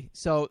 Okay,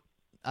 so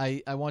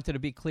I wanted to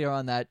be clear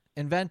on that.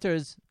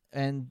 Inventors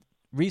and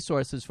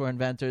resources for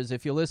inventors.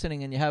 If you're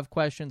listening and you have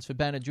questions for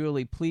Ben or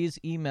Julie, please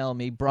email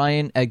me,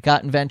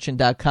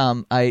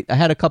 brian@gotinvention.com. I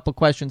had a couple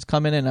questions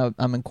come in, and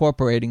I'm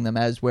incorporating them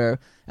as we're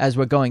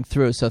going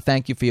through, so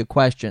thank you for your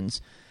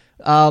questions.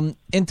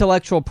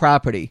 Intellectual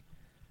property.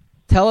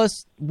 Tell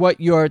us what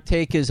your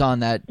take is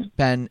on that,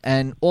 Ben,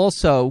 and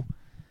also,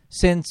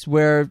 since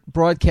we're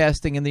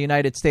broadcasting in the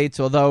United States,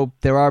 although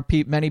there are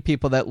many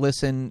people that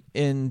listen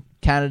in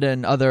Canada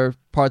and other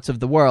parts of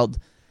the world,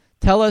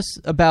 tell us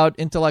about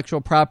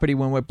intellectual property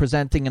when we're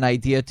presenting an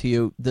idea to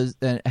you,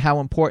 how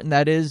important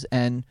that is,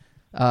 and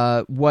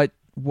what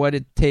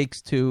it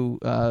takes to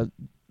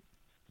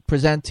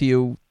present to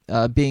you,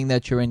 being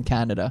that you're in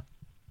Canada.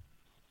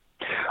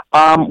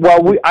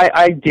 Well,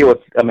 I deal with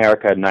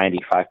America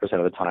 95%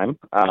 of the time,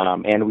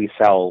 and we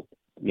sell,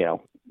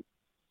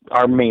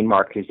 our main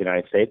market is the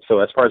United States. So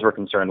as far as we're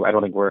concerned, I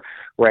don't think we're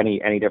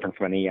any different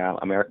from any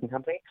American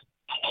company.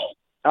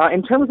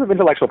 In terms of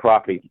intellectual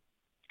property,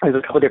 there's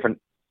a couple of different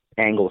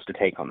angles to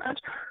take on that.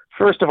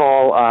 First of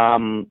all,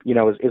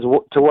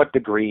 to what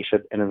degree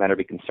should an inventor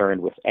be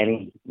concerned with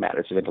any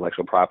matters of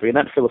intellectual property? And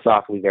that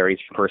philosophically varies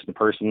from person to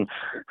person,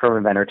 from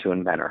inventor to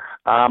inventor.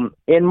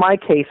 In my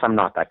case, I'm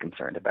not that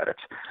concerned about it.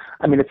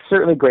 I mean, it's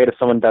certainly great if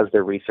someone does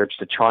their research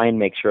to try and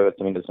make sure that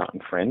something does not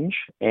infringe.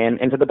 And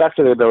to the best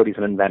of their abilities,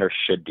 an inventor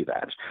should do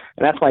that.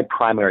 And that's my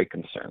primary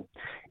concern,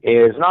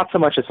 is not so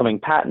much as something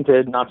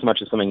patented, not so much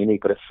as something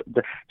unique, but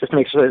just to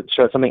make sure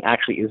that something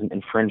actually isn't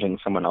infringing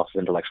someone else's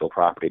intellectual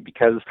property,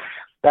 because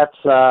that's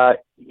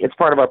it's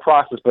part of our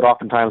process, but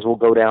oftentimes we'll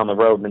go down the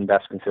road and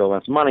invest considerable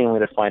amounts of money only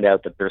to find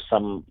out that there's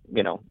some,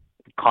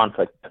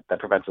 conflict that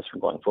prevents us from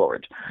going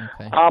forward.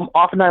 Okay.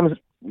 Oftentimes,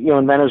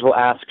 inventors will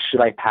ask,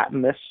 should I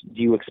patent this?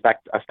 Do you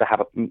expect us to have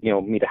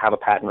me to have a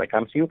patent when it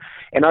comes to you?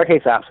 In our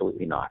case,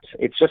 absolutely not.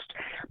 It's just,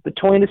 the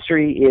toy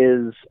industry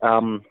is,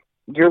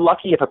 you're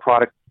lucky if a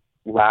product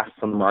lasts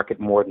on the market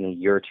more than a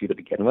year or two to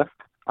begin with.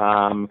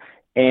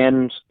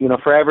 And,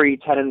 for every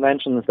 10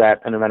 inventions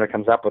that an inventor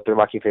comes up with, they're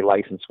lucky if they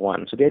license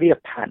one. So the idea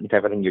of patent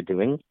everything you're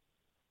doing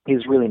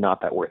is really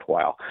not that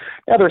worthwhile.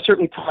 Now, there are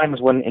certainly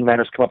times when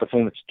inventors come up with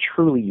something that's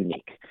truly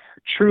unique,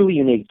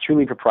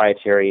 truly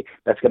proprietary,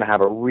 that's going to have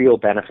a real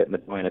benefit in the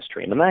toy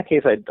industry. And in that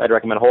case, I'd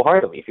recommend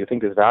wholeheartedly, if you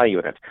think there's value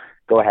in it,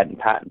 go ahead and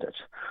patent it.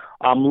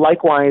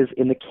 Likewise,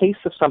 in the case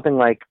of something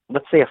like,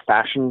 let's say, a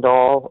fashion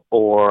doll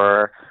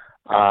or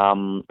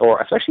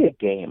especially a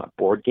game, a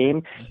board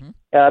game,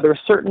 there are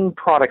certain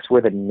products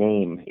where the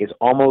name is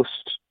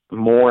almost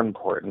more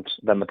important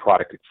than the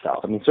product itself.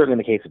 I mean, certainly in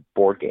the case of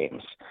board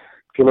games.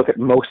 If you look at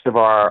most of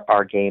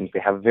our games,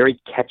 they have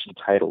very catchy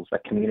titles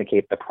that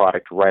communicate the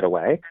product right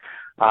away.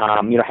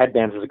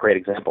 Headbands is a great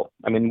example.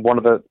 I mean, one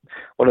of the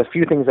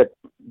few things that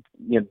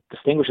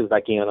distinguishes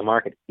that game on the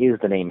market is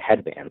the name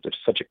Headbands, which is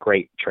such a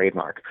great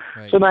trademark.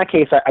 Right. So in that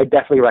case, I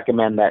definitely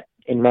recommend that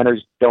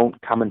inventors don't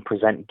come and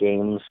present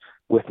games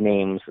with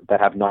names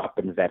that have not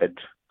been vetted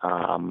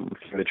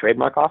through the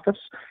trademark office.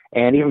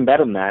 And even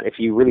better than that, if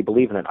you really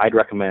believe in it, I'd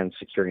recommend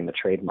securing the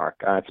trademark.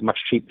 It's much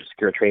cheaper to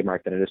secure a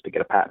trademark than it is to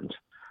get a patent.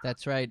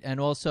 That's right. And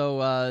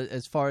also,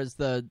 as far as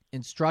the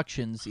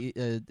instructions,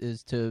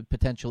 is to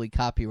potentially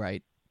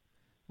copyright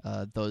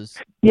those.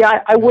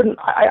 Yeah, I wouldn't.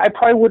 I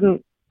probably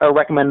wouldn't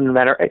recommend an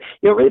inventor. It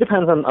really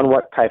depends on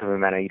what type of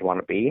inventor you'd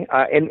want to be.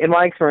 In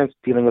my experience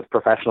dealing with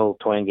professional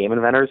toy and game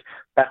inventors,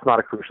 that's not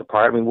a crucial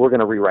part. I mean, we're going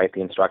to rewrite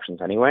the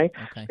instructions anyway.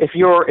 Okay. If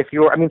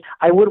you're, I mean,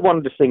 I would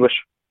want to distinguish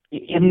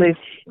in this,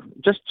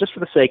 just for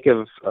the sake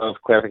of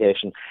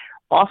clarification.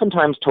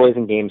 Oftentimes, toys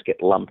and games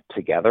get lumped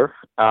together,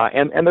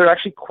 and they're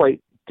actually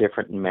quite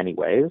different in many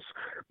ways.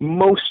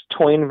 Most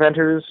toy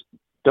inventors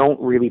don't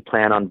really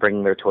plan on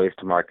bringing their toys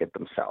to market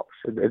themselves.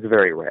 It's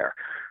very rare.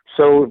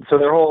 So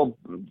their whole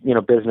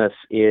business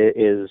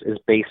is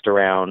based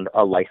around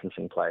a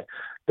licensing play.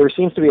 There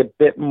seems to be a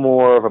bit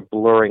more of a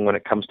blurring when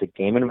it comes to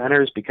game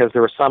inventors, because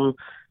there are some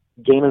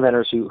game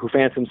inventors who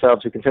fancy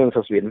themselves, who consider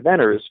themselves to be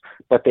inventors,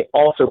 but they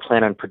also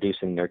plan on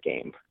producing their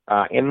game.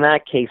 In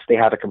that case, they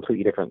have a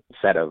completely different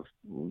set of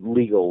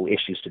legal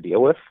issues to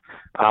deal with,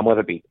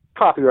 whether it be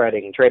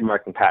copywriting,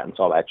 trademarking, patents,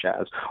 all that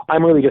jazz.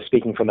 I'm really just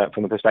speaking from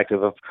the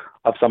perspective of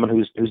someone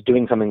who's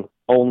doing something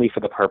only for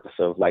the purpose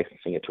of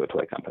licensing it to a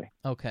toy company.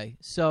 Okay,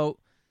 so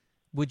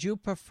would you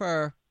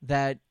prefer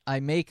that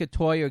I make a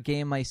toy or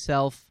game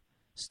myself,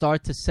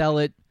 start to sell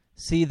it,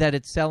 see that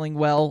it's selling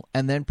well,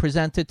 and then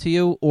present it to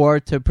you, or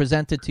to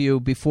present it to you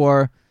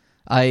before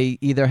I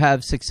either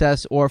have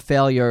success or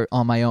failure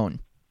on my own?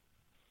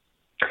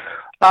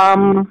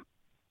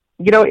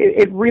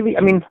 It really,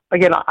 I mean,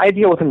 again, I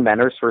deal with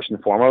inventors first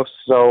and foremost,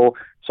 so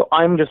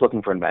I'm just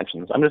looking for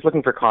inventions. I'm just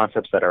looking for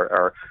concepts that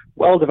are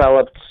well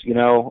developed,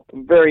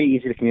 very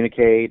easy to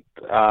communicate,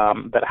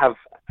 that have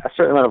a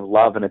certain amount of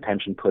love and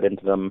attention put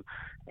into them,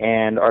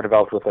 and are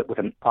developed with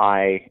an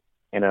eye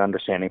and an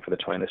understanding for the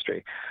toy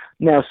industry.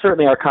 Now,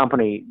 certainly our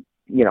company,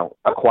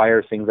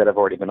 acquires things that have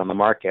already been on the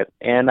market,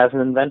 and as an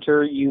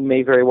inventor, you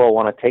may very well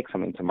want to take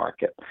something to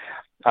market.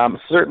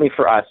 Certainly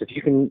for us, if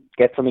you can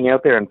get something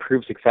out there and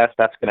prove success,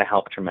 that's going to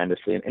help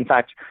tremendously. In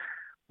fact,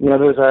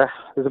 there's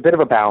a bit of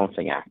a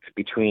balancing act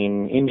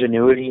between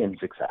ingenuity and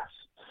success.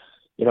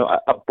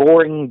 A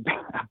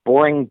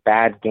boring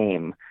bad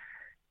game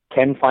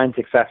can find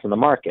success in the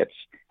markets,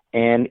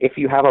 and if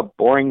you have a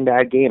boring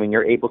bad game and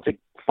you're able to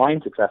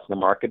find success in the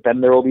market,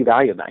 then there will be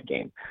value in that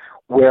game.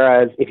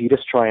 Whereas if you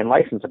just try and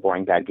license a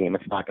boring bad game,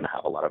 it's not going to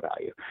have a lot of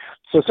value.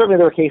 So certainly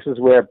there are cases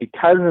where,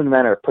 because an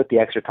inventor put the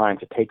extra time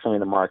to take something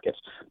to market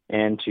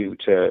and to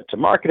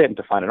market it and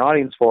to find an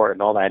audience for it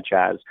and all that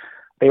jazz,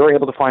 they were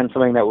able to find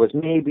something that was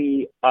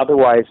maybe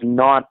otherwise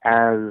not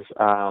as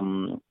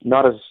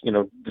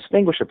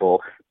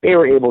distinguishable. They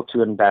were able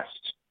to invest,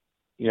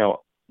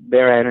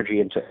 their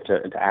energy into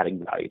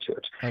adding value to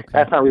it. Okay.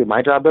 That's not really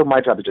my job, though. My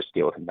job is just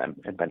to deal with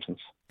inventions.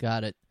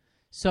 Got it.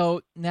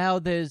 So now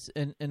there's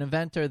an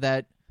inventor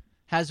that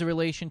has a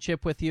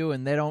relationship with you,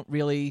 and they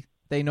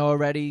know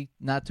already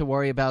not to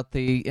worry about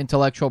the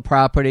intellectual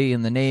property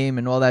and the name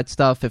and all that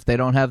stuff if they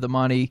don't have the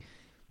money.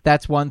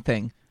 That's one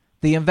thing.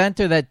 the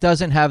inventor that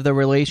doesn't have the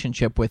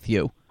relationship with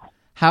you,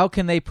 how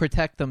can they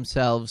protect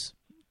themselves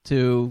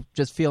to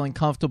just feeling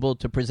comfortable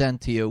to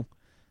present to you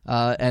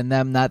and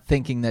them not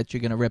thinking that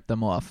you're going to rip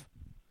them off?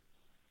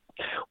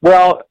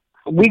 Well,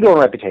 we go on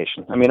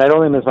reputation. I mean, I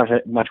don't think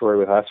there's much worry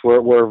with us.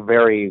 We're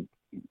very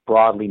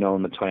broadly known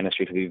in the toy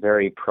industry to be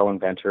very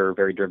pro-inventor,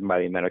 very driven by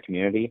the inventor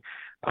community.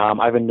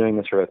 I've been doing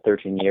this for about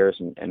 13 years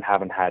and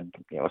haven't had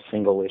a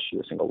single issue,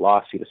 a single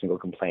lawsuit, a single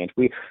complaint.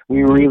 We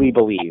really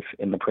believe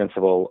in the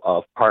principle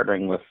of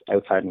partnering with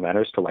outside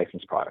inventors to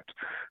license product.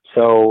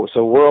 So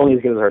we're only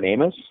as good as our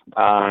name is,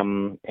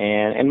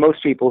 and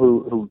most people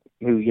who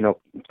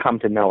come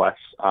to know us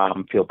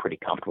feel pretty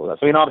comfortable with us.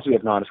 I mean, obviously we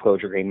have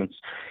non-disclosure agreements,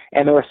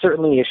 and there are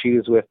certainly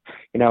issues with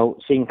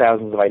seeing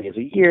thousands of ideas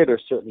a year.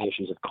 There's certainly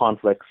issues of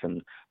conflicts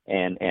and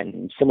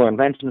similar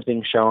inventions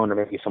being shown, or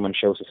maybe someone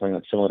shows us something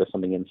that's similar to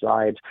something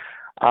inside.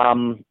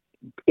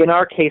 In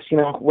our case,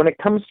 when it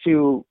comes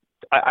to,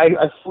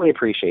 I fully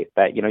appreciate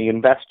that, you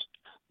invest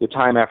your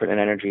time, effort, and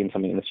energy in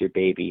something that's your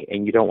baby,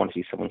 and you don't want to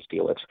see someone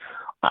steal it.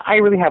 I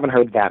really haven't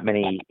heard that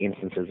many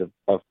instances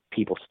of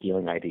people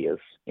stealing ideas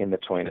in the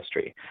toy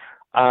industry.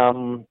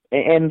 And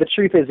the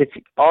truth is, it's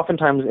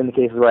oftentimes in the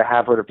cases where I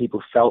have heard of people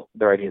who felt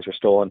their ideas were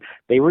stolen,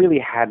 they really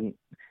hadn't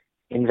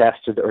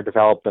invested or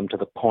developed them to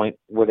the point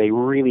where they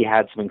really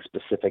had something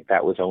specific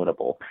that was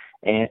ownable.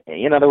 And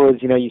in other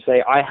words, you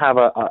say, I have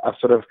a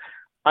sort of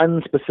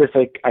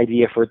unspecific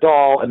idea for a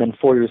doll, and then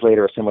 4 years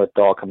later a similar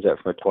doll comes out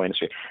from a toy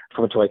industry,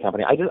 from a toy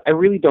company. I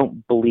really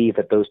don't believe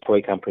that those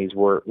toy companies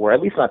were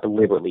at least not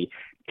deliberately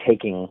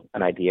taking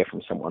an idea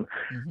from someone.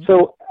 Mm-hmm.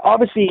 So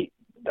obviously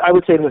I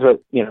would say there's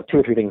two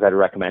or three things I'd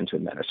recommend to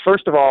inventors.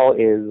 First of all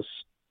is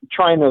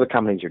try and know the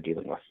companies you're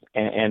dealing with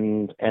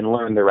and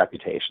learn their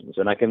reputations.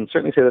 And I can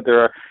certainly say that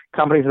there are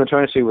companies in the toy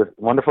industry with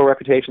wonderful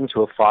reputations who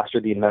have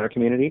fostered the inventor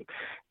community,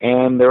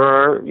 and there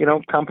are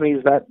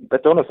companies that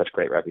don't have such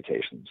great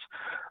reputations.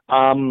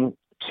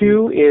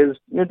 Two is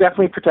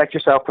definitely protect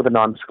yourself with a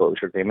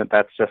non-disclosure agreement.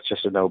 That's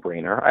just a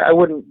no-brainer. I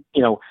wouldn't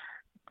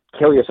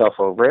kill yourself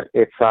over it.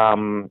 It's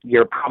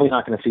you're probably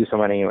not going to sue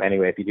someone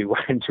anyway if you do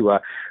run into a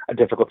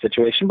difficult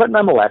situation. But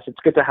nonetheless, it's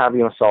good to have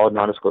a solid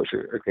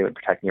non-disclosure agreement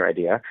protecting your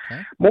idea.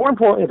 Okay. More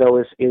importantly, though,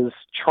 is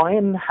try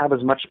and have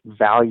as much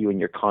value in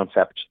your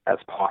concept as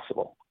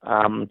possible,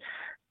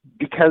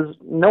 because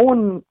no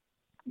one,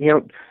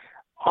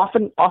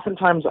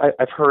 Oftentimes,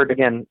 I've heard,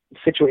 again,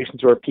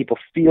 situations where people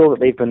feel that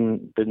they've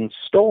been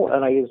stolen,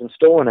 an idea's been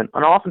stolen, and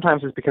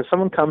oftentimes it's because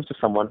someone comes to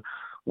someone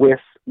with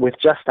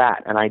just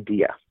that, an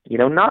idea.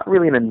 Not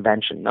really an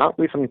invention, not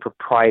really something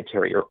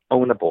proprietary or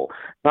ownable,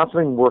 not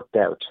something worked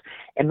out.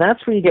 And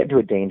that's where you get into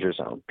a danger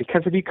zone.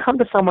 Because if you come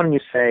to someone and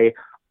you say,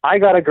 I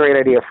got a great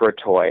idea for a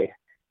toy,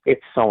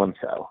 it's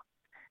so-and-so.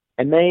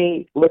 And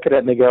they look at it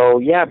and they go,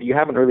 yeah, but you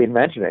haven't really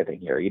invented anything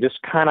here. You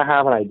just kind of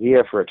have an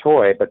idea for a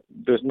toy, but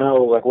there's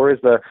no, where's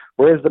the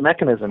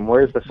mechanism?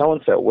 Where's the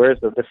so-and-so? Where's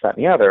the this, that,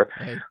 and the other?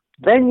 Right.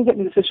 Then you get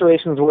into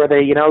situations where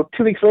they,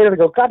 2 weeks later, they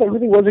go, God, that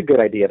really was a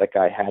good idea that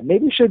guy had.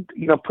 Maybe we should,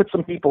 put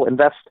some people,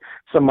 invest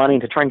some money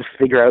into trying to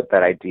figure out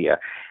that idea.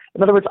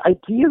 In other words,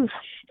 ideas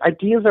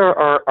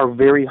are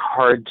very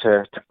hard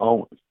to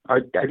own.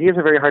 Ideas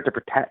are very hard to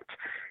protect.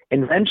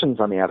 Inventions,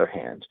 on the other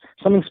hand,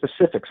 something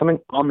specific, something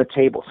on the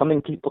table,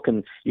 something you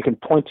can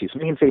point to.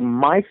 Something you can say,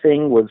 my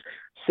thing was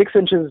 6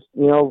 inches,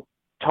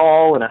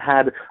 tall, and it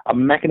had a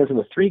mechanism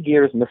with 3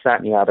 gears and this, that,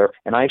 and the other,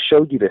 and I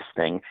showed you this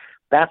thing.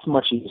 That's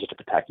much easier to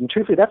protect. And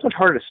truthfully, that's much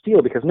harder to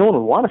steal because no one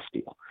would want to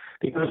steal.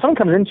 Because if someone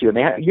comes into you and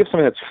you have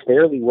something that's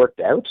fairly worked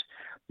out,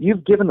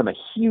 you've given them a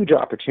huge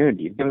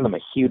opportunity. You've given them a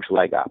huge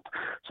leg up.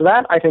 So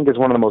that, I think, is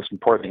one of the most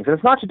important things. And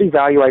it's not to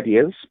devalue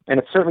ideas, and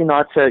it's certainly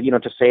not to,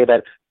 to say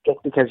that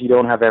just because you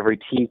don't have every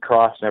T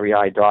crossed and every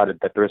I dotted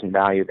that there isn't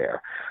value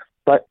there.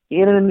 But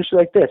in an industry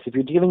like this, if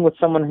you're dealing with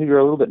someone who you're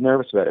a little bit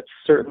nervous about, it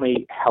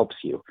certainly helps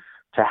you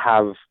to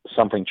have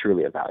something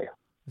truly of value.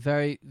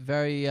 Very,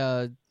 very,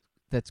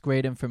 that's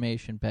great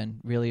information, Ben.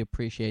 Really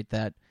appreciate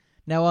that.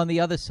 Now, on the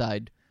other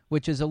side,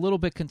 which is a little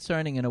bit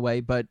concerning in a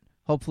way, but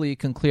hopefully you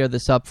can clear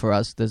this up for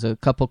us. There's a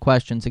couple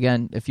questions.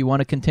 Again, if you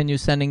want to continue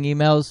sending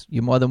emails,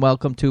 you're more than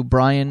welcome to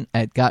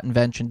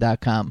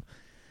brian@gotinvention.com.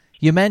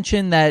 You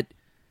mentioned that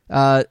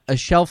a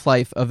shelf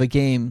life of a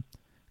game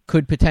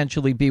could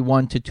potentially be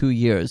 1 to 2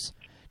 years.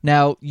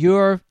 Now,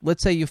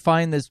 let's say you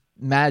find this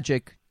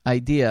magic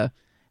idea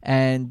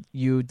and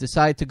you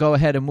decide to go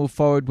ahead and move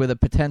forward with a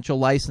potential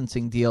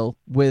licensing deal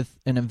with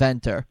an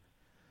inventor.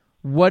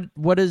 What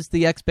is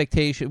the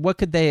expectation? What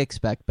could they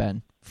expect,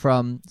 Ben,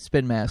 from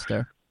Spin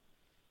Master?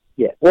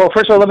 Yeah. Well,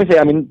 first of all, let me say,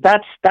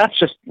 that's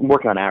just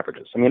working on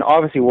averages.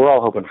 Obviously, we're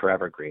all hoping for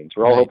evergreens.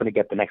 We're all hoping to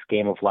get the next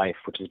Game of Life,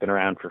 which has been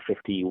around for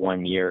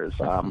 51 years.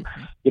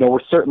 We're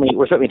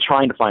certainly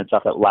trying to find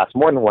stuff that lasts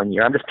more than 1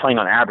 year. I'm just playing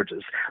on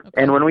averages.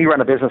 Okay. And when we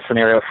run a business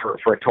scenario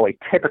for a toy,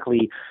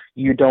 typically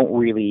you don't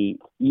really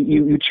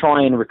you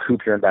try and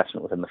recoup your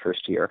investment within the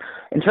first year.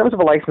 In terms of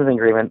a licensing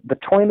agreement, the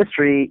toy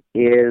industry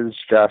is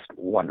just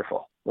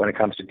wonderful when it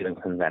comes to dealing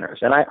with inventors.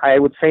 And I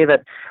would say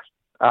that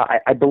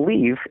I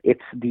believe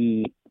it's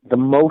the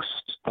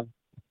most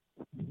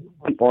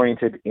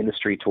oriented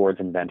industry towards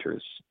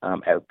inventors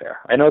out there.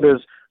 I know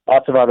there's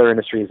lots of other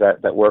industries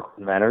that work with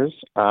inventors,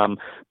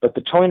 but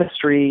the toy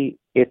industry,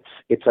 it's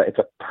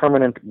a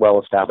permanent,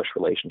 well-established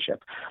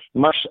relationship.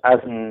 Much as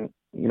in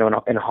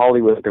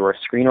Hollywood, there were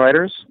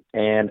screenwriters,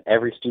 and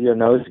every studio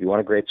knows if you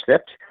want a great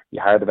script, you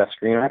hire the best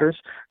screenwriters.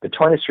 The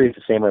toy industry is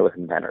the same way with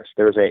inventors.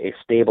 There's a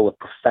stable of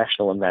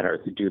professional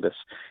inventors who do this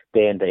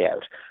day in, day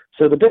out.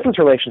 So the business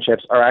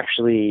relationships are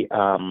actually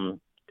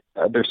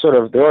they're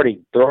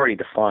already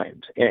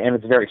defined, and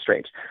it's very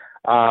straight.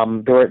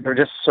 They're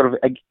just sort of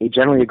a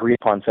generally agreed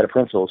upon set of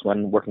principles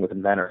when working with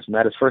inventors, and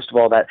that is, first of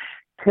all, that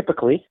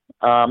typically,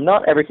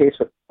 not every case,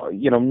 but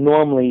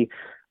normally,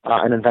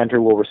 an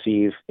inventor will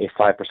receive a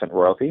 5%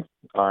 royalty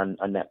on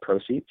net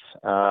proceeds.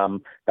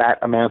 That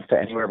amounts to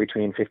anywhere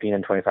between 15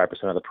 and 25%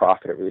 of the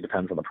profit. It really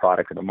depends on the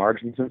product and the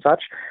margins and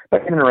such,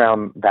 but in and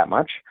around that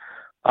much.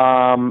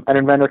 An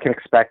inventor can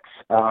expect,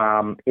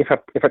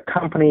 if a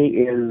company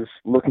is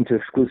looking to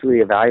exclusively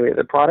evaluate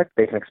the product,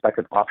 they can expect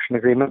an option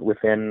agreement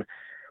within,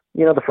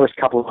 the first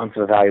couple of months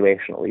of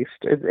evaluation at least.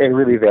 It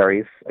really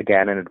varies,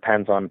 again, and it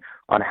depends on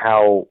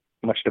how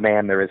much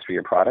demand there is for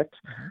your product.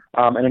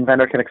 An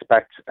inventor can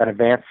expect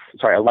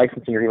a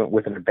licensing agreement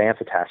with an advance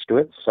attached to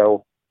it.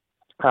 So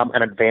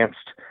an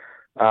advanced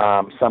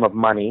sum of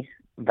money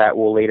that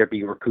will later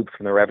be recouped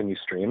from the revenue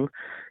stream.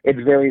 It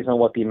varies on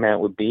what the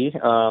amount would be.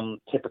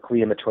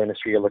 Typically in the toy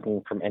industry, you're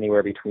looking from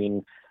anywhere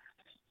between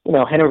really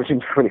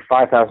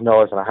 $5,000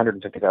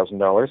 and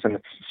 $150,000, and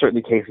it's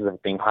certainly cases of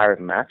it being higher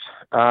than that.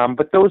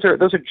 But those are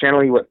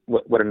generally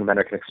what an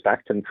inventor can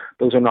expect, and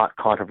those are not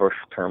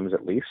controversial terms,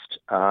 at least,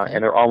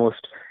 and they're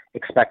almost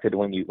expected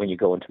when you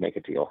go in to make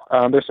a deal.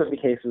 There's certainly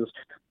cases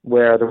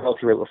where the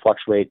royalty rate will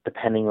fluctuate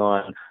depending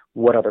on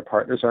what other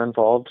partners are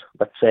involved.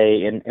 Let's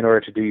say in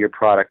order to do your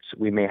product,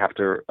 we may have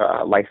to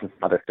license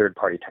other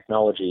third-party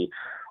technology,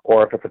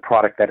 or if it's a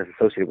product that is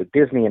associated with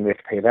Disney and we have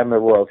to pay them the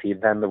royalty,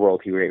 then the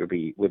royalty rate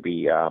would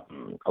be a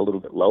little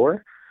bit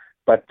lower.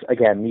 But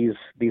again,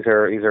 these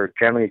are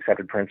generally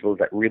accepted principles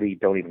that really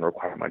don't even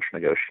require much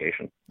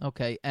negotiation.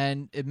 Okay,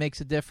 and it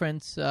makes a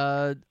difference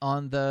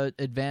on the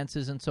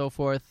advances and so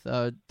forth,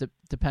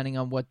 depending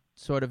on what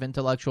sort of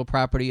intellectual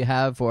property you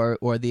have,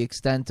 or the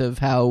extent of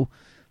how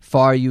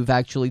far you've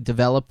actually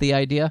developed the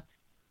idea?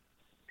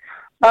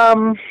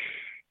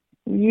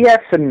 Yes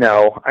and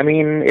no. I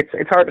mean,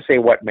 it's hard to say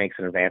what makes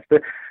an advance.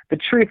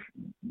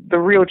 The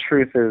real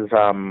truth is,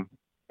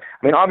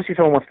 obviously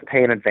someone wants to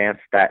pay an advance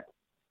that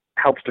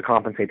helps to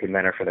compensate the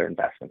inventor for their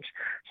investment.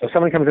 So if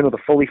someone comes in with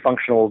a fully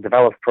functional,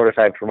 developed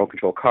prototype remote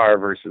control car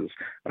versus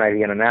an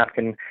idea on a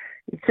napkin,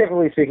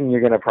 typically speaking,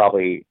 you're going to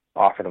probably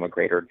offer them a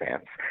greater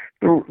advance.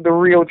 The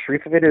real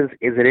truth of it is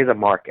it is a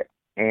market.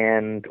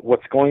 And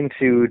what's going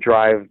to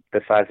drive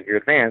the size of your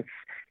advance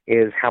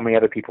is how many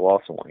other people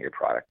also want your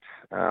product.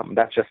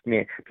 That's just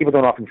me. People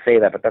don't often say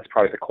that, but that's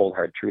probably the cold,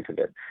 hard truth of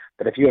it.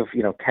 That if you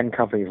have 10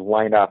 companies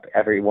lined up,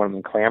 every one of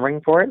them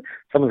clamoring for it,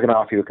 someone's going to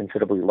offer you a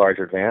considerably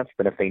larger advance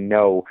than if they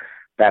know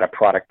that a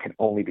product can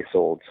only be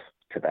sold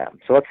to them.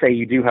 So let's say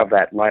you do have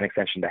that line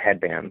extension to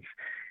headbands,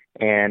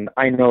 and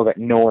I know that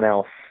no one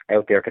else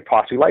out there could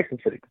possibly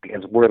license it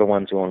because we're the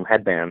ones who own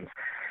headbands.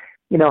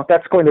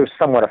 That's going to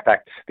somewhat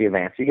affect the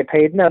advance you get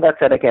paid. Now, that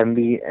said, again,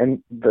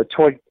 the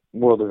toy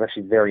world is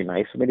actually very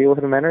nice when they deal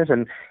with inventors,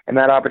 and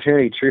that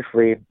opportunity,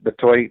 truthfully, the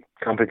toy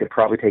company could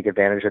probably take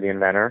advantage of the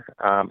inventor,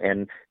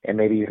 and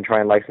maybe even try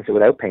and license it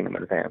without paying them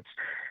in advance.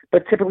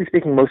 But typically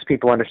speaking, most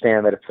people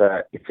understand that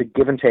it's a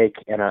give and take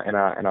in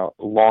a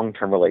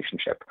long-term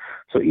relationship.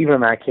 So even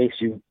in that case,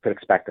 you could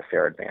expect a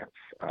fair advance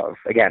of,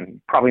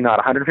 again, probably not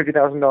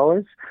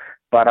 $150,000,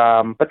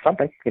 but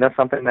something,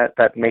 something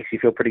that makes you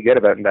feel pretty good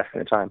about investing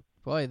the time.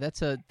 Boy,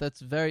 that's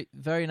very,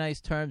 very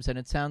nice terms, and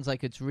it sounds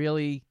like it's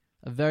really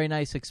a very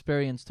nice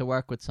experience to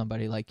work with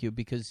somebody like you,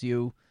 because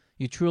you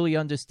truly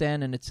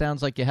understand, and it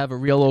sounds like you have a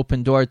real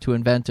open door to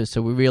inventors,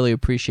 so we really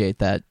appreciate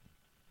that.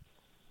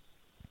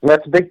 Well,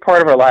 that's a big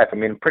part of our life. I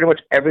mean, pretty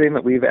much everything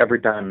that we've ever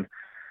done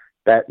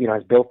that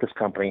has built this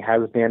company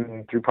has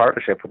been through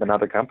partnership with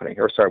another company,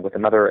 with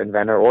another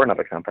inventor or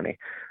another company.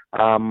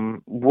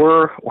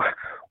 We're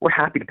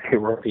happy to pay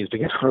royalties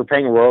because when we're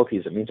paying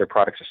royalties, it means our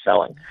products are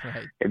selling.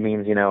 Right. It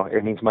means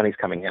it means money's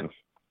coming in.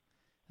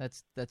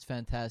 That's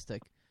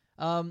fantastic.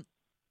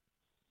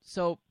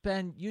 So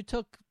Ben, you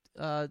took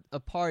a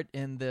part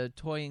in the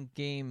toy and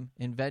game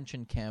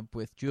invention camp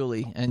with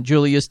Julie, and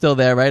Julie, you're still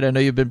there, right? I know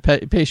you've been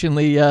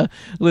patiently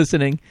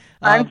listening.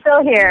 I'm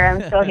still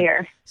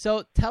here.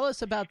 So tell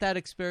us about that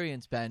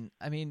experience, Ben.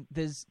 I mean,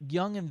 there's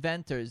young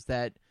inventors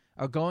that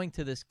are going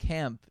to this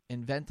camp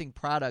inventing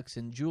products,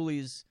 and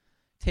Julie's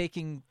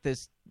taking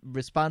this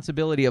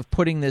responsibility of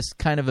putting this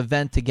kind of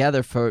event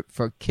together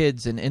for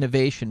kids and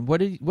innovation.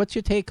 What's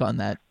your take on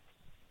that?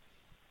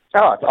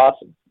 Oh, it's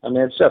awesome. I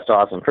mean, it's just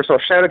awesome. First of all,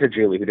 shout out to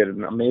Julie, who did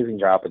an amazing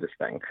job with this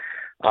thing.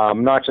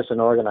 Not just in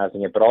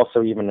organizing it, but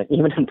also even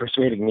in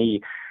persuading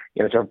me,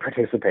 to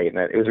participate in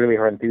it. It was really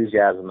her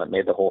enthusiasm that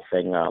made the whole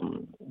thing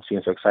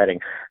seem so exciting.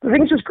 The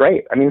thing is just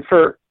great. I mean,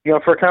 for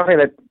a company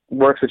that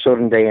works with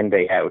children day in,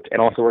 day out,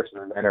 and also works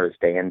with inventors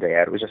day in, day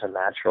out, it was just a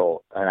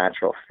natural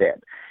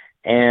fit.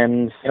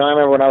 And, I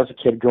remember when I was a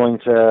kid going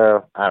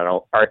to, I don't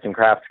know, arts and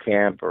crafts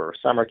camp or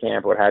summer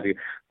camp or what have you,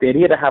 the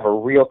idea to have a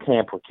real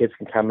camp where kids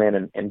can come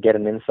in and get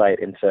an insight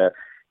into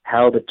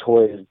how the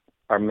toys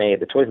are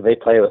made, the toys that they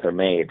play with are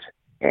made,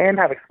 and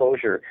have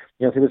exposure,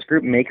 to this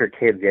group Maker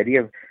Kids, the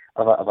idea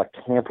of a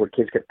camp where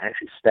kids could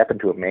actually step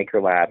into a maker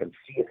lab and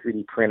see a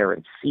 3D printer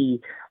and see,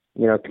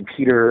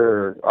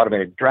 computer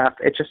automated draft.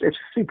 It's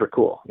super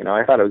cool.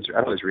 I thought it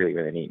was really,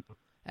 really neat.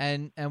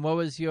 And what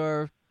was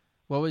your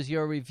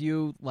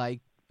review like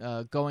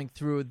going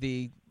through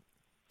the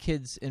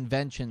kids'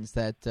 inventions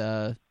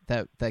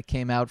that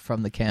came out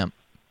from the camp?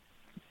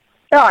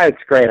 Yeah,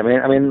 it's great.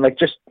 I mean, like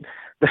just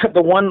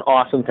the one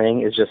awesome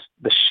thing is just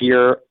the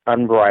sheer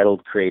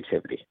unbridled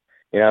creativity.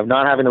 Of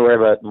not having to worry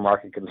about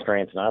market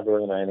constraints, not having to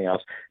worry about anything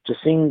else.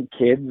 Just seeing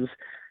kids'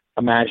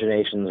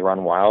 imaginations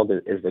run wild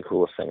is the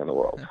coolest thing in the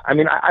world. I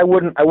mean, I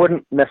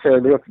wouldn't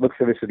necessarily look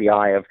through this with the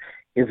eye of,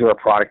 is there a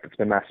product that's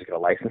been mastered to get a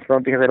license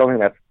from? Because I don't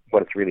think that's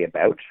what it's really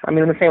about. I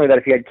mean, in the same way that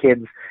if you had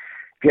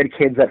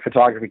kids at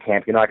photography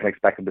camp, you're not going to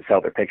expect them to sell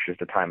their pictures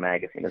to Time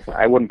Magazine.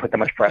 I wouldn't put that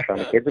much pressure on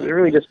the kids. It's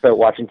really just about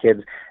watching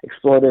kids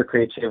explore their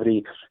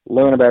creativity,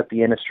 learn about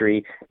the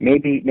industry.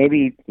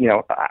 Maybe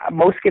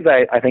most kids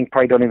I think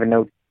probably don't even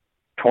know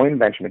toy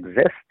invention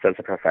exists as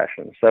a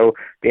profession. So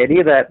the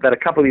idea that a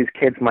couple of these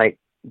kids might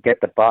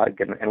get the bug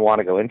and want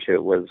to go into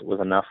it was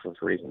enough of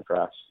a reason for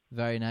us.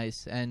 Very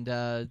nice. And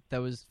that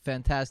was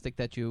fantastic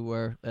that you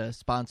were a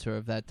sponsor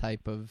of that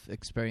type of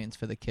experience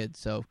for the kids.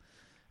 So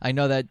I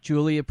know that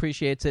Julie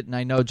appreciates it, and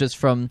I know just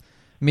from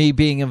me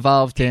being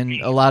involved in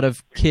a lot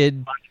of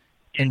kid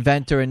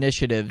inventor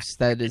initiatives,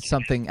 that is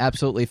something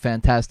absolutely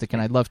fantastic,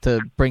 and I'd love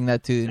to bring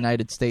that to the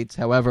United States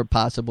however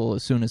possible,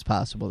 as soon as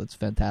possible. It's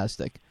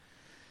fantastic.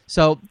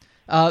 So,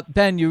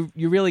 Ben, you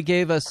really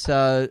gave us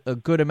a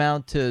good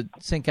amount to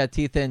sink our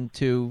teeth in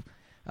to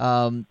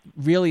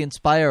really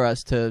inspire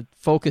us to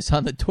focus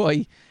on the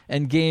toy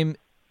and game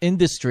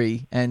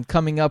industry and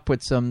coming up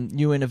with some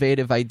new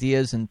innovative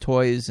ideas and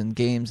toys and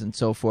games and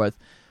so forth.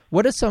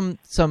 What are some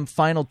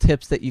final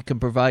tips that you can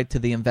provide to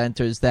the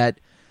inventors that,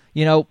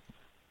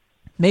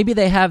 maybe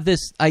they have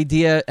this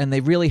idea and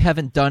they really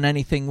haven't done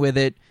anything with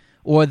it,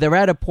 or they're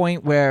at a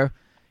point where,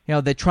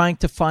 they're trying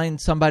to find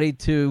somebody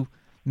to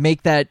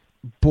make that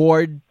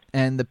board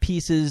and the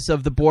pieces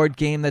of the board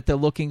game that they're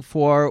looking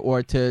for,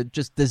 or to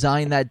just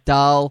design that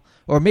doll,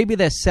 or maybe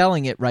they're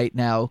selling it right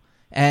now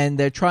and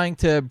they're trying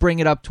to bring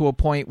it up to a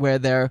point where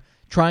they're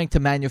trying to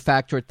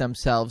manufacture it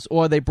themselves,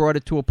 or they brought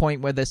it to a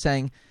point where they're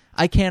saying,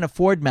 I can't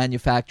afford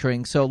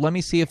manufacturing, so let me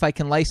see if I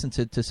can license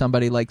it to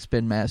somebody like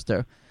Spin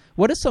Master.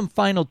 What are some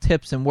final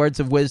tips and words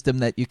of wisdom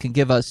that you can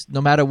give us no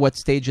matter what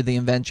stage of the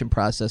invention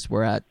process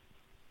we're at?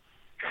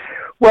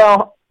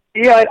 Well,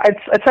 yeah,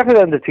 I'd separate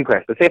that into two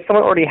questions. Say if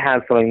someone already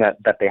has something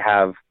that they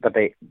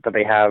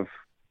have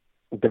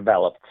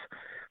developed,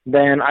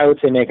 then I would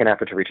say make an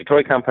effort to reach a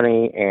toy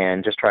company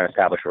and just try and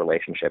establish a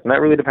relationship. And that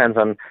really depends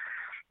on,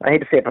 I hate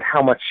to say it, but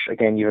how much,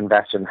 again, you've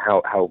invested and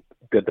how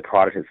good the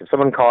product is. If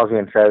someone calls me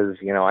and says,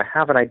 I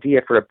have an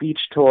idea for a beach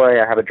toy,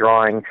 I have a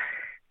drawing,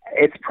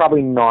 it's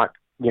probably not,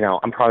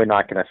 I'm probably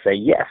not going to say,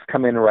 yes,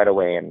 come in right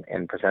away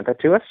and present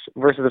that to us.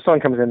 Versus if someone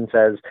comes in and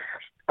says,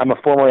 I'm a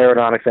former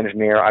aeronautics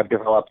engineer, I've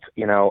developed,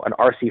 an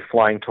RC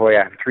flying toy,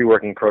 I have 3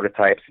 working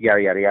prototypes,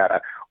 yada, yada,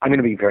 yada, I'm going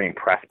to be very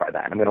impressed by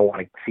that. I'm going to want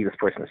to see this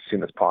person as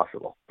soon as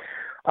possible.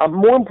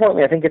 More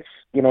importantly, I think it's,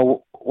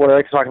 what I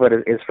like to talk about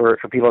is for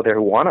people out there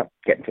who want to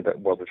get into the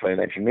world of toy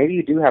invention. Maybe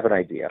you do have an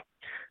idea.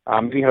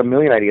 Maybe you have a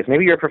million ideas.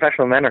 Maybe you're a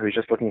professional inventor who's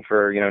just looking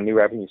for, new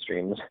revenue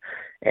streams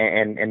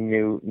and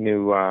new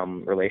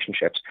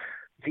relationships.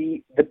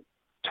 The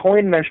toy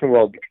invention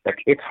world,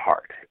 it's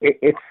hard.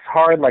 It's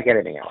hard like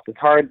anything else. It's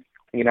hard,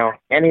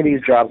 any of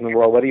these jobs in the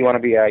world, whether you want to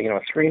be a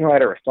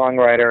screenwriter or a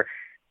songwriter,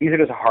 these are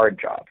just hard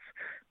jobs.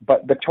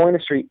 But the toy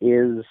industry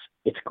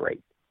it's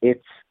great.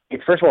 It's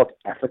first of all, it's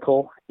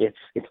ethical. It's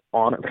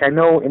on. Like I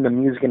know in the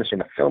music industry, in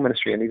the film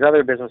industry, and these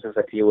other businesses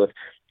that deal with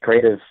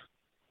creative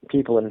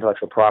people and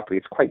intellectual property,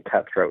 it's quite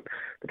cutthroat.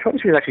 The toy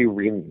industry is actually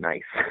really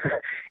nice,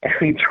 and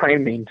we try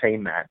and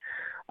maintain that.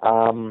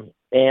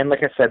 And like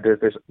I said,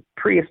 there's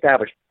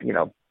pre-established,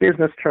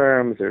 business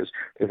terms. There's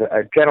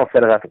a general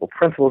set of ethical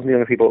principles dealing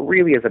with people. It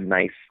really is a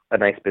nice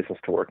business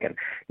to work in.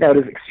 Now, it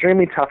is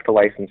extremely tough to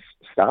license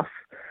stuff,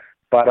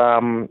 but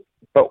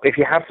if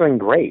you have something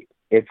great,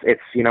 it's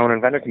an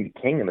inventor can be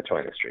king in the toy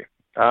industry.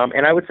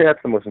 And I would say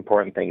that's the most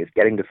important thing, is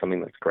getting to something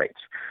that's great.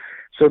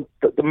 So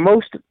the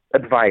most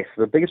advice,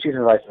 the biggest piece of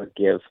advice I would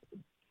give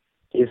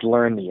is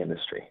learn the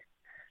industry.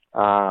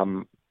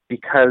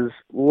 Because,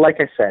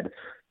 like I said,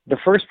 the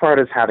first part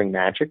is having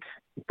magic,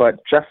 but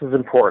just as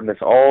important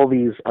is all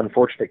these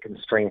unfortunate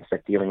constraints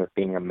that dealing with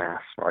being a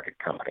mass market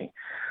company.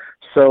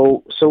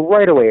 So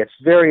right away, it's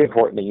very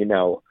important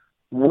that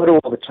what do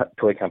all the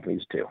toy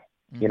companies do?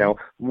 Mm-hmm.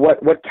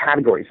 What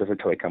categories does a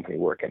toy company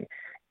work in?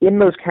 in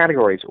those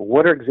categories,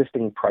 what are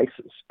existing price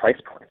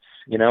points?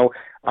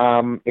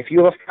 If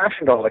you have a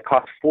fashion doll that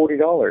costs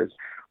 $40,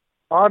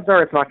 odds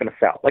are it's not going to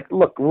sell. Like,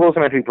 look, rules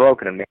are meant to be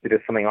broken, and maybe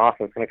there's something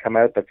awesome that's going to come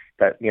out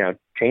that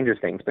changes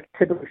things. But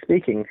typically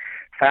speaking,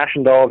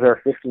 fashion dolls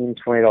are $15,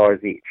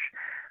 $20 each.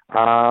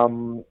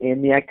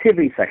 In the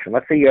activity section,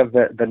 let's say you have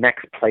the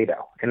next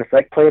Play-Doh, and it's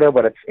like Play-Doh,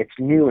 but it's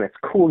new and it's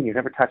cool, and you've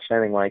never touched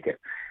anything like it.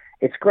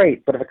 It's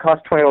great, but if it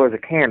costs $20 a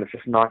can, it's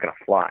just not going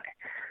to fly.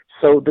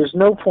 So there's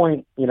no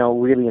point,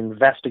 really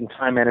investing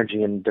time,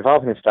 energy, in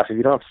developing this stuff if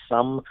you don't have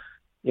some,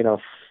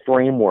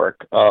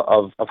 framework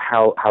of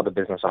how the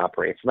business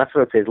operates. And that's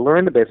what I'd say is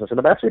learn the business. And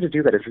the best way to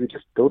do that is really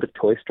just go to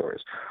toy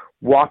stores,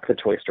 walk the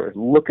toy stores,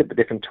 look at the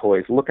different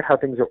toys, look at how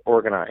things are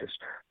organized,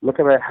 look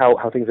at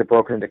how things are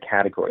broken into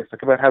categories,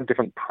 look at how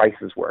different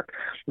prices work,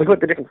 look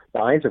at the different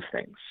size of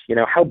things,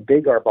 how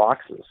big are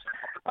boxes,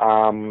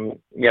 how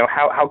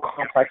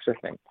complex are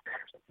things.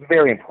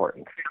 Very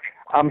important.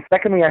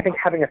 Secondly, I think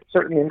having a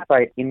certain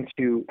insight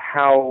into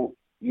how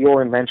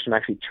your invention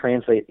actually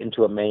translates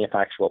into a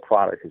manufacturable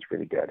product is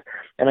really good.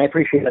 And I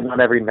appreciate that not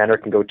every inventor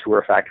can go tour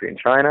a factory in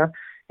China,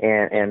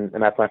 and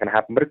that's not going to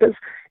happen. But it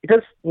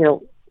does,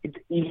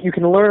 you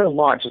can learn a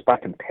lot just by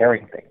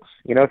comparing things.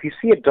 If you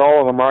see a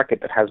doll on the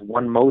market that has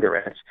one motor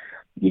in it,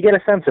 you get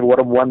a sense of what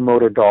a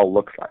one-motor doll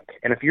looks like.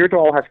 And if your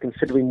doll has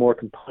considerably more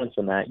components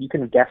than that, you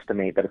can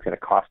guesstimate that it's going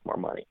to cost more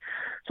money.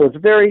 So it's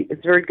very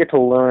good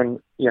to learn,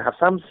 have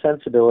some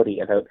sensibility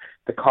about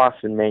the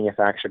cost and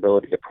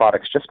manufacturability of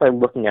products just by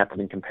looking at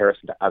them in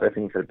comparison to other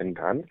things that have been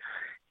done.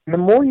 And the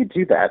more you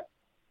do that,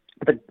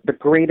 the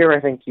greater I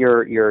think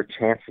your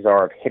chances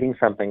are of hitting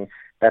something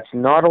that's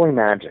not only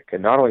magic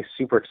and not only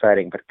super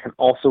exciting, but can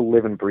also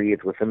live and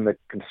breathe within the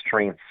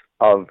constraints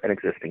of an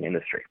existing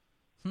industry.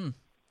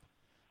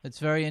 It's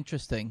very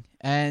interesting.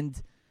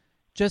 And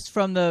just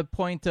from the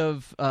point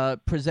of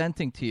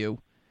presenting to you,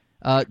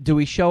 do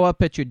we show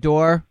up at your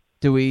door?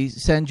 Do we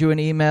send you an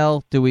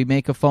email? Do we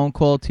make a phone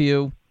call to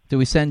you? Do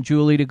we send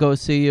Julie to go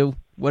see you?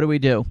 What do we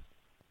do?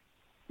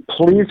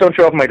 Please don't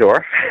show up at my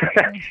door.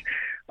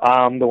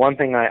 The one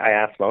thing I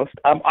ask most.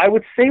 I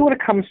would say when it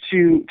comes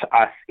to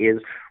us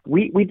is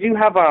we do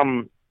have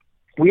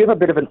we have a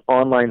bit of an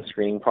online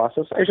screening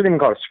process. I shouldn't even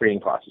call it a screening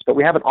process, but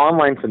we have an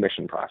online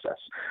submission process,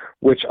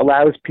 which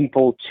allows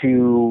people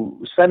to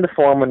send a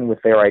form in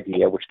with their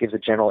idea, which gives a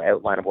general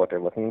outline of what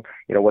they're looking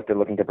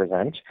to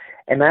present,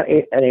 and that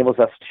enables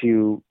us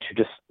to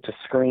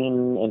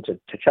screen and to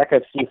check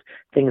out, see if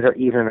things are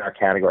even in our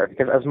category.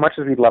 Because as much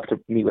as we'd love to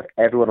meet with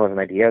everyone with an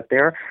idea out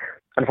there,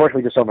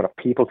 unfortunately, we just don't have enough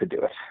people to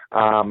do it.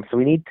 So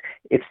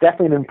it's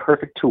definitely an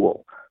imperfect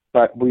tool,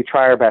 but we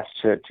try our best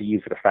to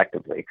use it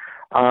effectively.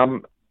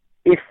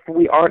 If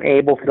we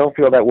don't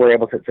feel that we're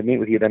able to meet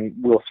with you, then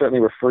we'll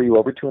certainly refer you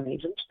over to an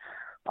agent.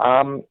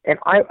 And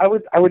I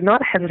would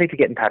not hesitate to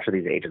get in touch with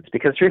these agents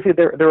because truthfully,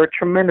 they're a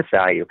tremendous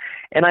value.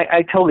 And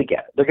I totally get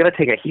it. They're going to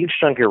take a huge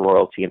chunk of your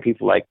royalty, and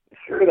people are like,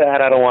 screw that,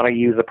 I don't want to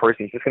use a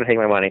person who's just going to take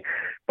my money.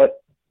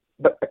 But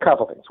a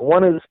couple things.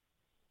 One is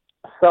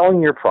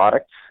selling your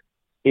products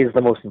is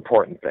the most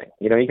important thing.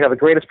 You can have the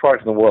greatest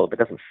product in the world. If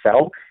it doesn't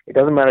sell, it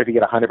doesn't matter if you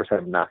get 100%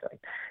 of nothing.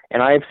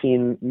 And I've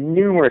seen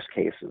numerous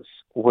cases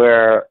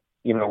where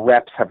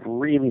reps have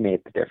really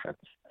made the difference.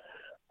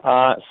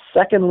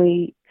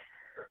 Secondly,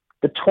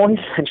 the toy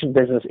invention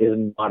business is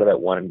not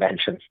about one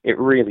invention. It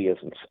really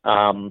isn't.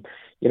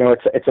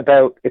 It's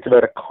about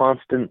a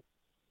constant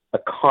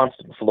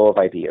flow of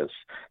ideas.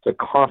 So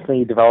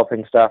constantly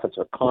developing stuff. It's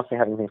constantly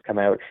having things come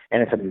out,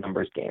 and it's a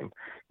numbers game.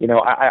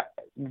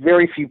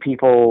 Very few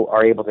people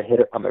are able to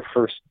hit it on their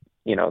first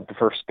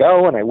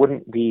go, and I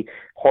wouldn't be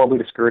horribly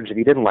discouraged if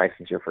you didn't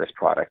license your first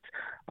product.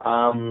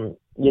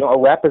 A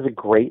rep is a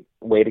great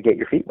way to get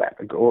your feet wet.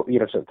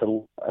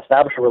 To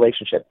establish a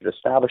relationship, to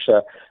establish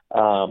a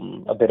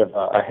bit of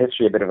a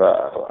history, a bit of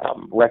a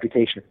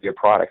reputation for your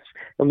products.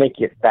 It'll make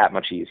it that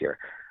much easier.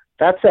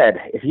 That said,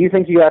 if you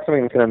think you have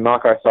something that's going to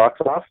knock our socks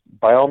off,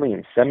 by all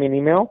means, send me an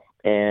email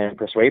and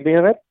persuade me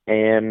of it.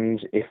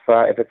 And if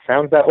it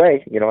sounds that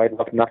way, I'd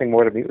love nothing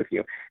more to meet with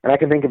you. And I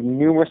can think of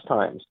numerous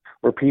times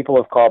where people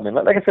have called me.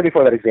 Like I said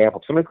before, that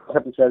example, somebody calls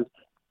up and says,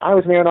 I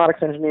was an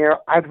aeronautics engineer.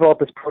 I developed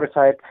this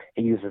prototype.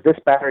 It uses this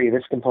battery,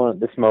 this component,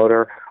 this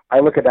motor. I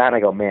look at that and I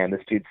go, man,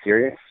 this dude's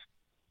serious.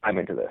 I'm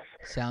into this.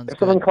 Sounds if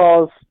someone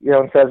calls,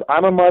 and says,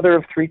 I'm a mother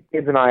of 3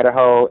 kids in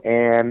Idaho,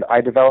 and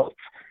I developed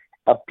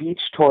a beach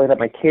toy that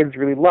my kids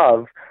really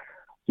love,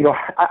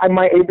 I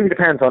might. It really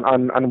depends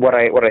on what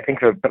I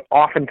think of. But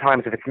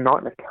oftentimes, if it's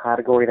not in a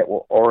category that we're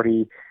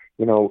already,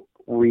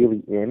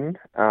 really in,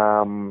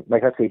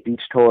 like let's say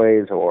beach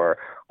toys or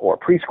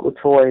preschool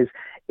toys,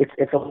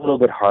 it's a little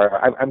bit harder.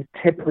 I'm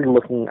typically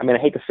looking. I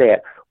hate to say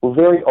it, we're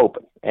very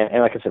open,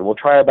 and like I said, we'll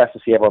try our best to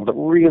see everyone. But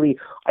really,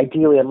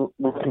 ideally, I'm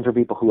looking for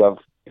people who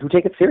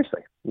take it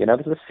seriously.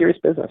 This is a serious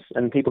business,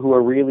 and people who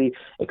are really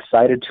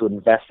excited to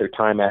invest their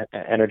time,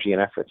 energy,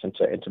 and efforts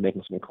into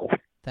making something cool.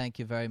 Thank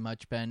you very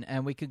much, Ben.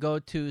 And we could go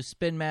to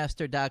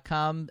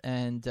spinmaster.com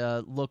and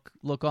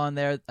look on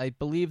there. I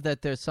believe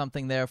that there's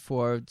something there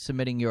for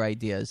submitting your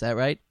idea. Is that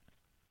right?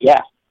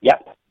 Yeah,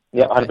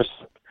 100%.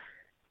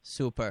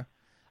 Super.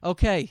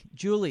 Okay,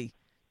 Julie,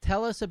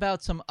 tell us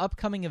about some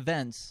upcoming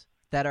events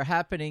that are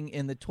happening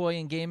in the toy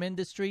and game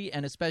industry,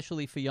 and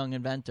especially for young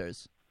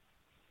inventors.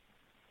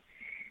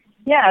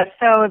 Yeah,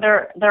 so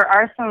there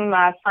are some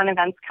fun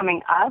events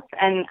coming up,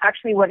 and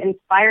actually what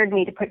inspired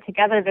me to put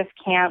together this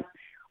camp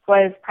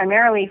was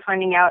primarily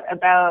finding out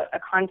about a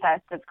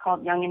contest that's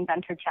called Young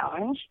Inventor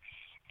Challenge,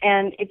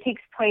 and it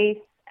takes place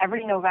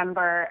every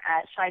November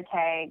at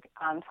ShyTag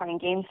Toy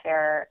and Game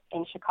Fair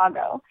in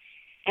Chicago.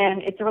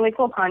 And it's a really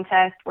cool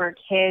contest where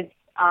kids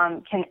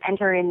can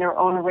enter in their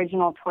own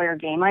original toy or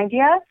game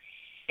idea,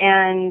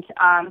 and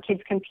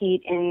kids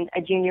compete in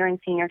a junior and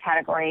senior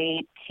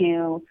category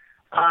to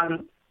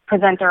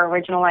present their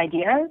original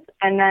ideas.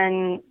 And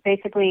then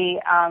basically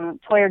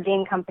toy or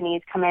game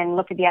companies come in,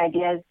 look at the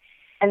ideas,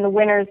 and the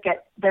winners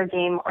get their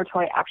game or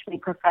toy actually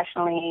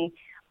professionally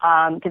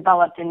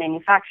developed and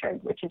manufactured,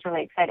 which is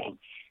really exciting.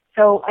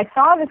 So I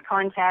saw this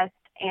contest,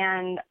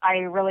 and I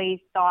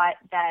really thought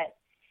that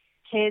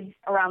kids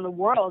around the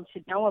world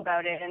should know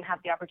about it and have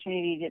the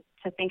opportunity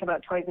to think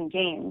about toys and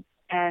games.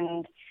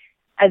 And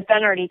as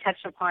Ben already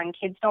touched upon,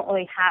 kids don't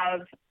really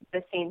have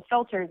the same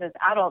filters as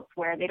adults,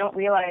 where they don't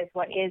realize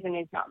what is and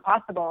is not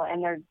possible,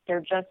 and they're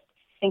just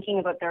thinking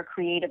about their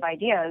creative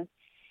ideas.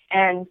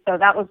 And so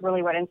that was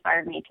really what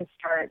inspired me to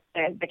start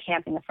the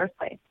camp in the first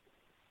place.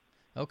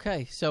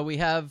 Okay, so we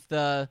have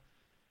the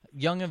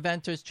Young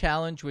Inventors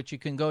Challenge, which you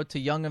can go to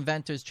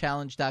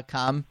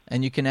younginventorschallenge.com,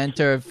 and you can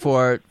enter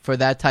for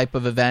that type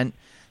of event.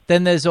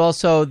 Then there's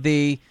also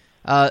the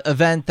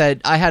event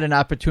that I had an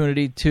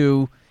opportunity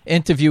to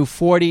interview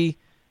 40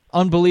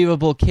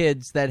 unbelievable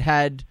kids that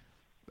had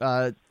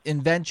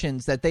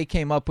inventions that they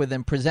came up with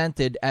and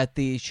presented at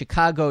the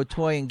Chicago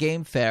Toy and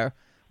Game Fair,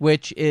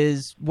 which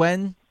is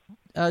when,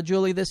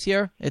 Julie, this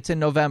year? It's in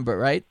November,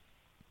 right?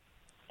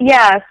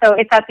 Yeah, so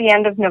it's at the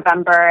end of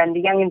November, and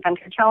the Young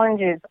Inventor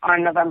Challenge is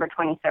on November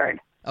 23rd.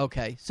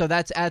 Okay, so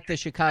that's at the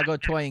Chicago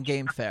Toy and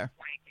Game Fair.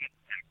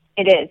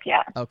 It is,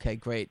 yeah. Okay,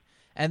 great.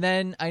 And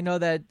then I know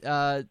that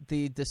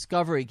the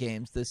Discovery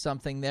Games, there's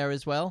something there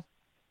as well?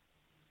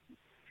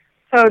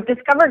 So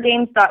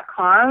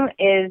discovergames.com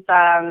is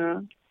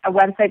a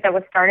website that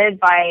was started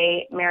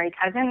by Mary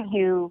Cousin,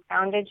 who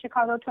founded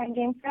Chicago Toy and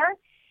Game Fair.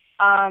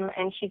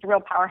 And she's a real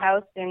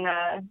powerhouse in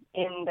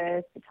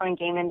the toy and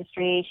game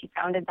industry. She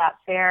founded that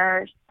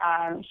fair.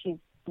 She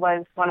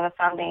was one of the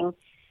founding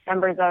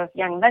members of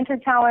Young Inventor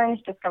Challenge,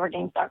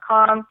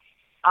 discovergames.com.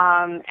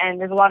 And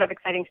there's a lot of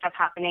exciting stuff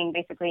happening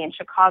basically in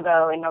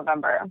Chicago in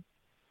November.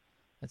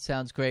 That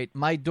sounds great.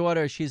 My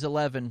daughter, she's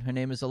 11. Her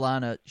name is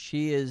Alana.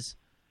 She is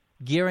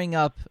gearing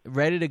up,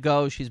 ready to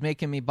go. She's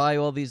making me buy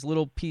all these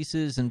little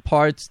pieces and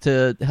parts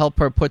to help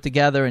her put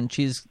together, and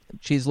she's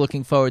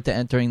looking forward to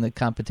entering the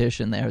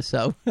competition there.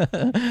 So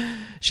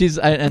she's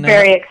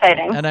very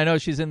exciting. And I know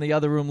she's in the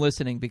other room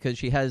listening because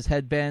she has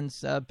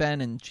headbands,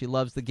 Ben, and she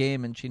loves the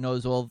game, and she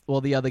knows all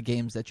the other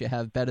games that you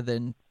have better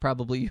than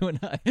probably you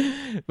and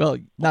I. Well,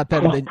 not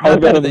better than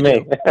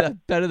me.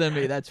 Better than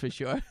me, that's for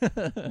sure.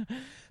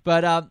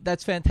 But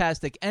that's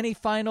fantastic. Any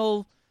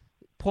final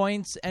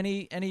points,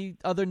 any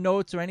other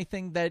notes or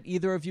anything that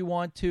either of you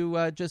want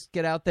to just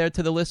get out there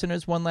to the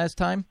listeners one last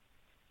time?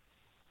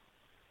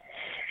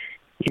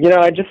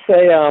 I just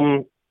say,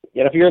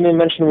 if you're in the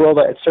invention world,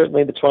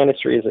 certainly the toy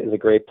industry is a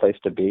great place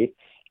to be.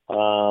 We're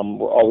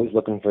always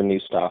looking for new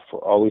stuff. We're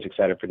always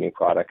excited for new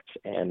products,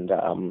 and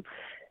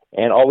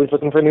always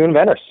looking for new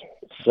inventors.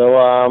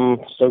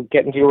 So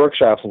get into your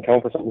workshops and come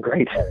up with something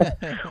great.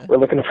 We're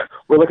looking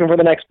for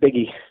the next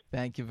biggie.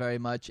 Thank you very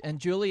much. And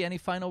Julie, any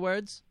final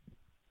words?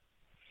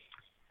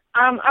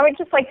 I would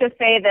just like to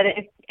say that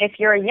if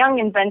you're a young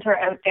inventor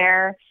out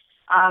there,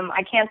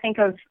 I can't think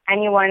of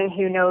anyone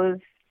who knows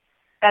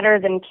better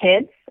than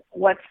kids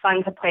what's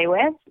fun to play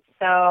with.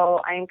 So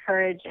I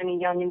encourage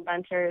any young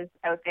inventors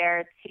out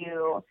there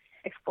to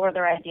explore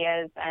their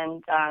ideas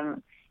and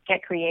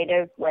get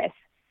creative with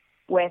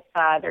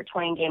their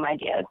toy and game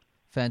ideas.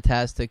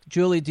 Fantastic.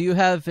 Julie, do you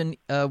have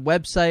a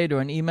website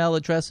or an email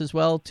address as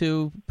well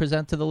to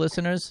present to the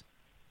listeners?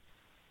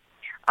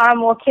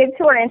 Well, kids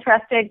who are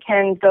interested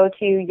can go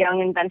to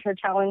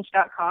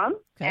younginventorchallenge.com,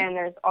 and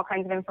there's all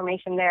kinds of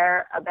information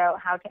there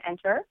about how to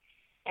enter,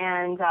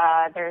 and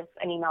there's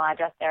an email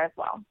address there as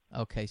well.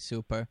 Okay,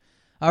 super.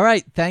 All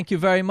right, thank you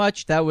very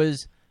much. That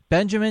was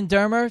Benjamin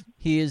Dermer.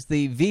 He is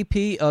the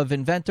VP of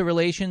Inventor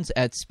Relations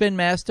at Spin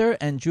Master,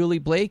 and Julie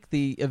Blake,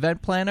 the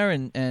event planner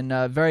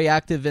and very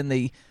active in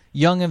the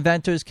young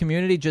inventors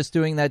community, just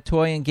doing that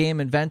toy and game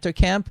inventor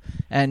camp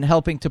and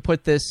helping to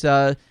put this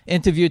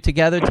interview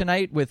together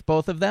tonight with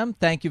both of them.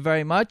 Thank you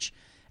very much.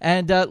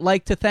 And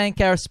like to thank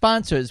our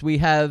sponsors. We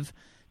have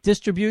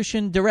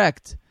Distribution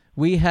Direct.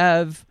 We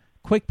have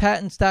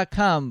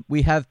QuickPatents.com.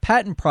 We have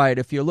Patent Pride.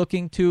 If you're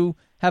looking to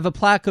have a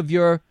plaque of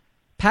your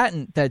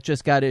patent that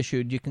just got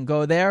issued, you can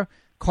go there.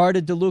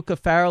 Carter, DeLuca,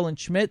 Farrell, and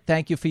Schmidt,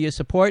 thank you for your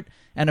support.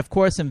 And, of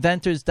course,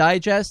 Inventors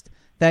Digest.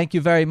 Thank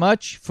you very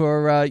much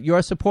for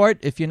your support.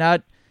 If you're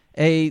not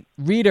a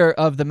reader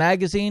of the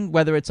magazine,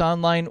 whether it's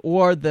online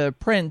or the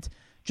print,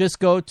 just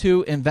go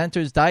to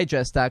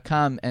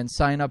inventorsdigest.com and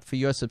sign up for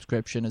your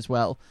subscription as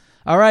well.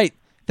 All right.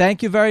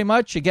 Thank you very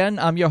much. Again,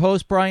 I'm your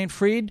host, Brian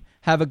Freed.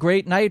 Have a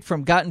great night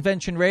from Got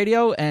Invention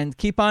Radio, and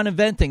keep on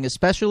inventing,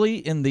 especially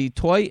in the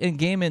toy and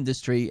game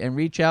industry, and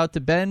reach out to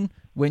Ben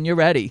when you're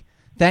ready.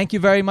 Thank you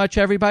very much,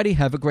 everybody.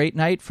 Have a great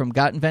night from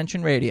Got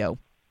Invention Radio.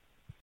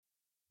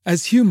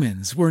 As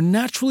humans, we're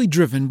naturally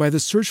driven by the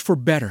search for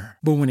better.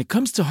 But when it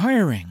comes to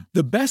hiring,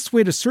 the best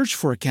way to search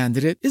for a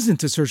candidate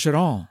isn't to search at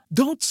all.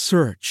 Don't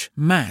search,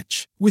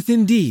 match with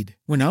Indeed.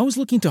 When I was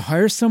looking to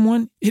hire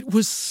someone, it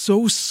was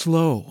so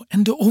slow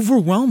and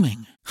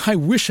overwhelming. I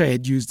wish I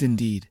had used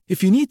Indeed.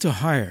 If you need to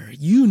hire,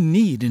 you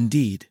need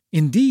Indeed.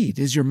 Indeed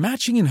is your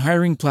matching and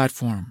hiring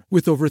platform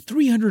with over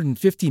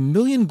 350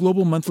 million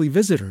global monthly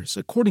visitors,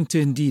 according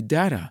to Indeed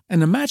data,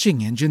 and a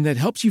matching engine that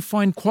helps you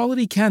find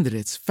quality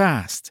candidates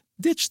fast.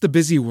 Ditch the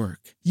busy work.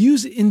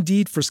 Use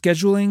Indeed for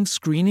scheduling,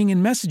 screening,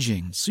 and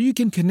messaging so you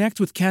can connect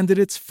with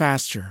candidates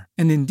faster.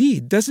 And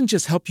Indeed doesn't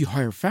just help you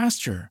hire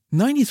faster.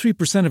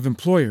 93% of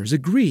employers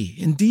agree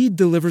Indeed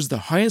delivers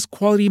the highest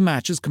quality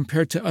matches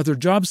compared to other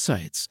job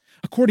sites,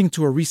 according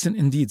to a recent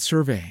Indeed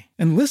survey.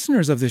 And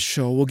listeners of this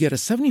show will get a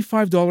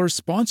 $75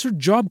 sponsored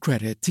job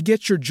credit to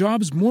get your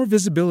jobs more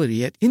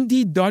visibility at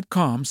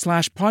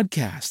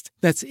Indeed.com/podcast.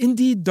 That's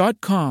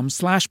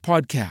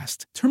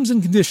Indeed.com/podcast. Terms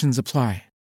and conditions apply.